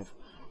survive.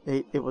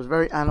 It was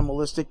very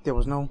animalistic. There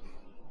was no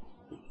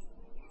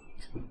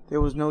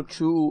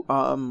true.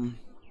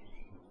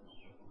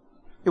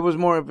 It was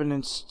more of an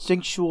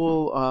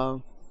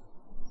instinctual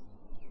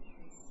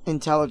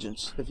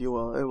intelligence, if you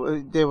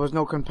will. There was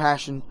no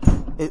compassion.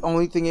 The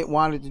only thing it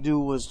wanted to do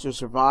was to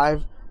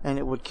survive, and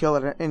it would kill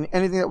it. And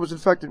anything that was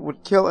infected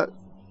would kill it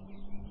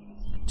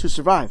to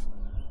survive.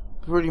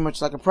 Pretty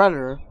much like a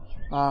predator.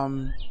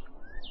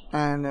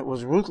 And it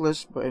was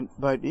ruthless,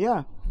 but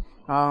yeah.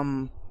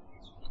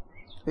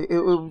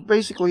 It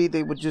basically,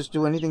 they would just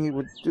do anything it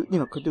would do,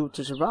 could do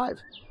to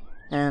survive.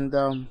 And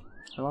I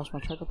lost my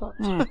track of thought.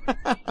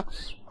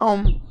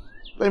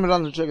 Blame it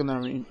on the chicken there,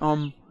 I mean.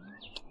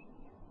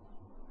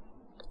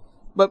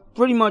 But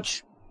pretty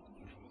much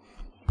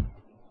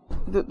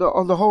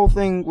the whole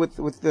thing with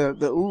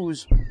the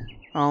ooze,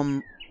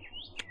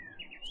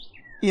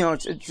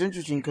 it's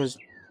interesting because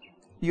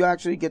you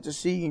actually get to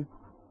see,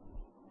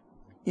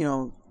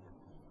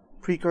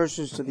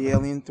 precursors to the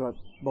Alien throughout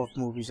both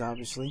movies,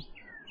 obviously.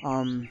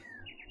 I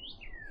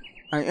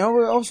know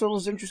what also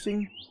was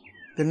interesting,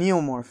 the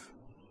Neomorph.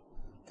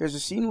 There's a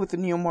scene with the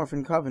Neomorph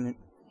in Covenant,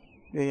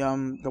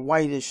 the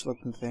whitish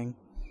looking thing,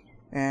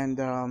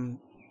 and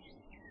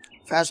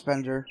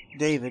Fassbender,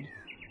 David,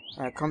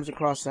 comes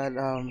across that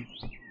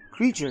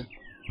creature,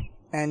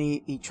 and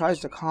he tries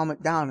to calm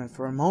it down, and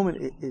for a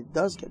moment it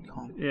does get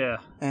calm. Yeah.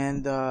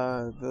 And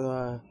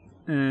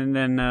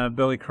then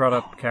Billy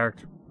Crudup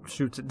character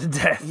shoots it to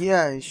death.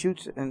 Yeah, he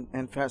shoots it,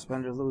 and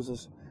Fassbender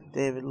loses.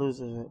 David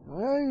loses it.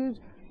 Well,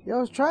 I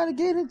was trying to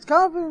gain its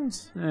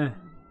confidence.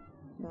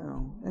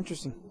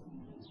 Interesting.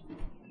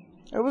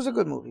 It was a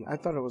good movie. I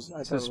thought it was.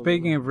 So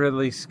speaking of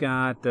Ridley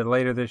Scott,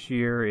 later this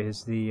year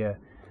is the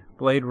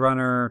Blade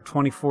Runner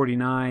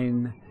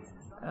 2049.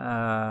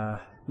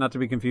 Not to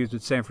be confused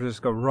with San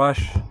Francisco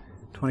Rush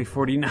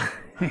 2049.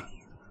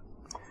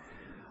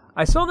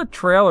 I saw the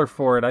trailer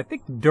for it, I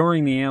think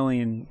during the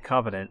Alien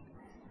Covenant,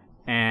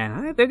 and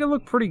I think it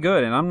looked pretty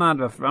good. And I'm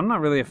not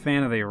really a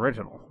fan of the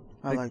original.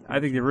 I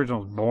think the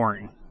original is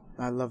boring.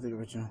 I love the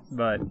original,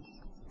 but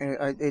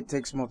it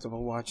takes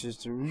multiple watches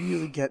to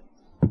really get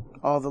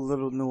all the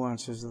little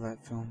nuances of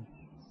that film.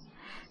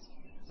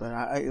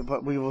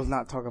 But we will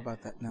not talk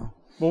about that now.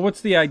 Well,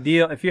 what's the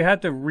ideal if you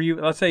had to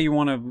let's say you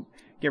want to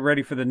get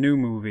ready for the new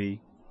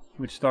movie,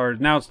 which stars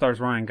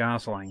Ryan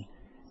Gosling.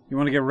 You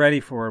want to get ready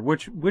for it.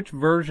 Which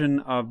version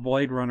of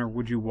Blade Runner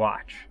would you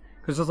watch?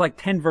 Because there's like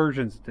 10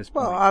 versions at this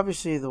point. Well,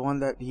 obviously the one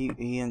that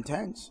he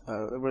intends,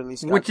 Ridley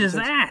Scott. Which is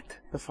that?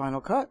 The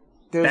final cut.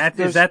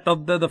 Is that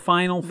the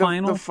final?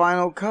 The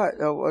final cut.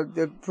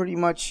 They're pretty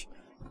much.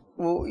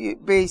 Well,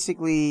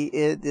 basically,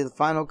 the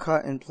final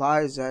cut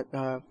implies that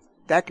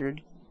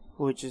Deckard,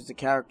 which is the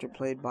character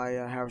played by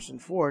Harrison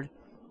Ford,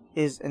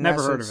 is in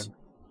Never heard of him.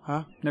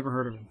 Huh? Never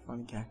heard of him.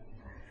 Funny guy.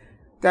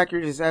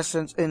 Deckard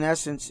in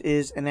essence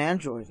is an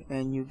android,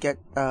 and you get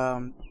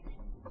to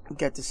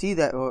see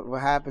that.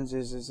 What happens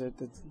is that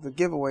the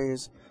giveaway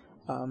is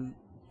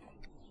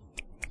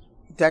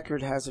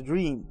Deckard has a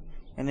dream,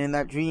 and in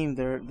that dream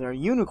there are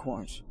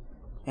unicorns,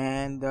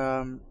 and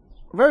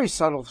very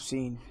subtle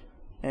scene,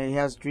 and he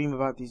has a dream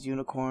about these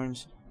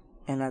unicorns,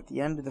 and at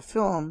the end of the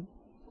film,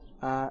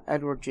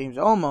 Edward James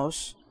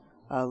Olmos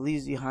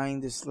leaves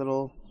behind this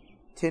little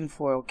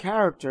tinfoil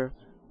character.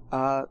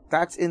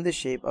 That's in the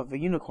shape of a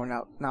unicorn.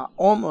 Now,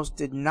 Olmos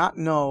did not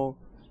know,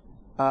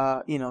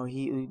 he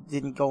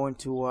didn't go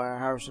into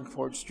Harrison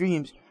Ford's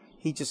dreams.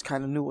 He just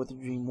kind of knew what the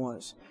dream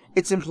was.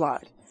 It's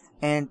implied.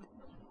 And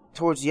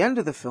towards the end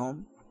of the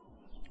film,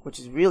 which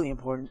is really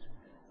important.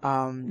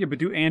 But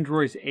do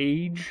androids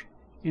age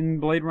in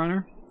Blade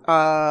Runner?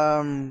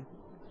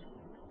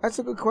 That's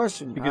a good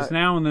question. Because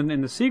now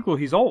in the sequel,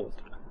 he's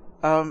old.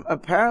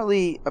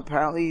 Apparently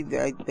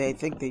they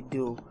think they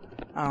do.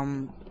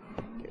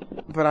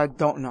 But I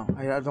don't know.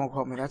 I don't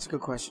quote me. That's a good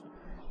question.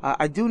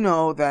 I do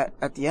know that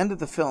at the end of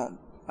the film,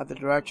 at the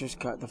director's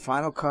cut, the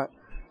final cut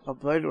of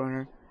Blade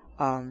Runner,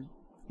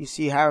 you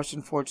see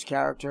Harrison Ford's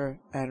character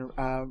and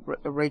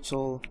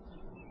Rachel.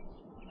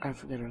 I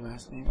forget her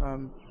last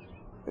name.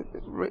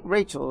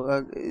 Rachel.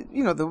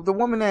 The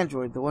woman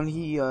android, the one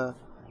he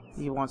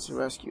wants to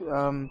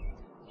rescue.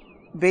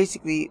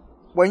 Basically,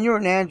 when you're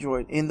an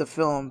android in the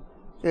film,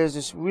 there's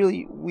this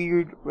really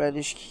weird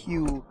reddish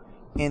hue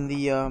in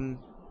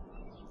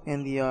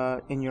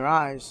your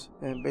eyes,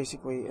 and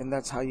basically, and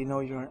that's how you know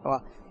you're.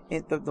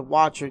 The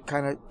watcher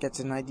kind of gets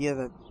an idea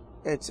that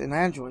it's an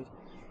android,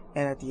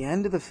 and at the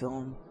end of the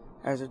film,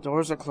 as the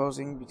doors are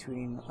closing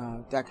between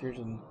Deckard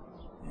and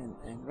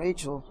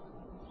Rachel,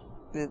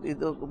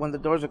 when the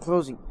doors are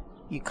closing,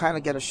 you kind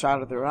of get a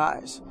shot of their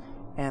eyes,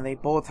 and they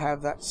both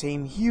have that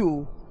same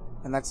hue,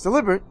 and that's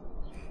deliberate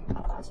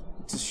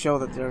to show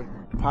that they're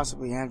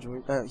possibly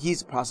android.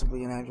 He's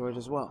possibly an android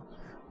as well.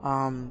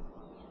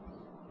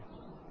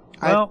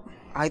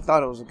 I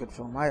thought it was a good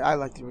film. I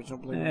like the original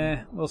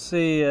Blade. We'll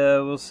see.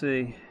 We'll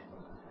see.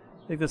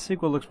 I think the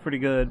sequel looks pretty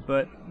good,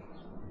 but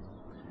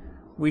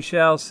we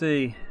shall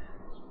see.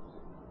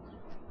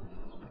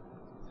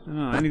 I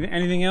don't know.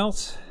 Anything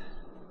else?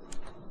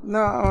 No,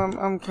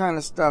 I'm kind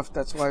of stuffed.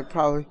 That's why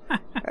probably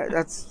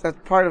that's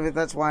part of it.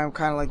 That's why I'm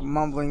kind of like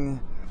mumbling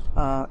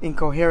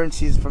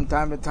incoherencies from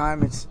time to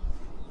time. It's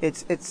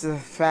the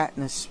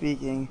fatness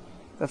speaking,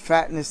 the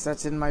fatness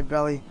that's in my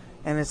belly,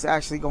 and it's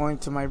actually going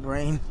to my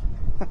brain.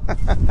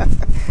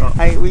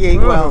 We ate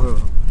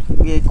well.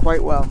 We ate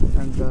quite well.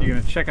 And you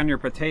gonna check on your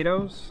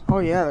potatoes? Oh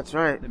yeah, that's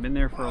right. They've been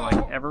there for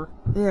like ever.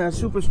 Yeah,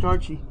 super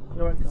starchy.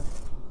 You're right.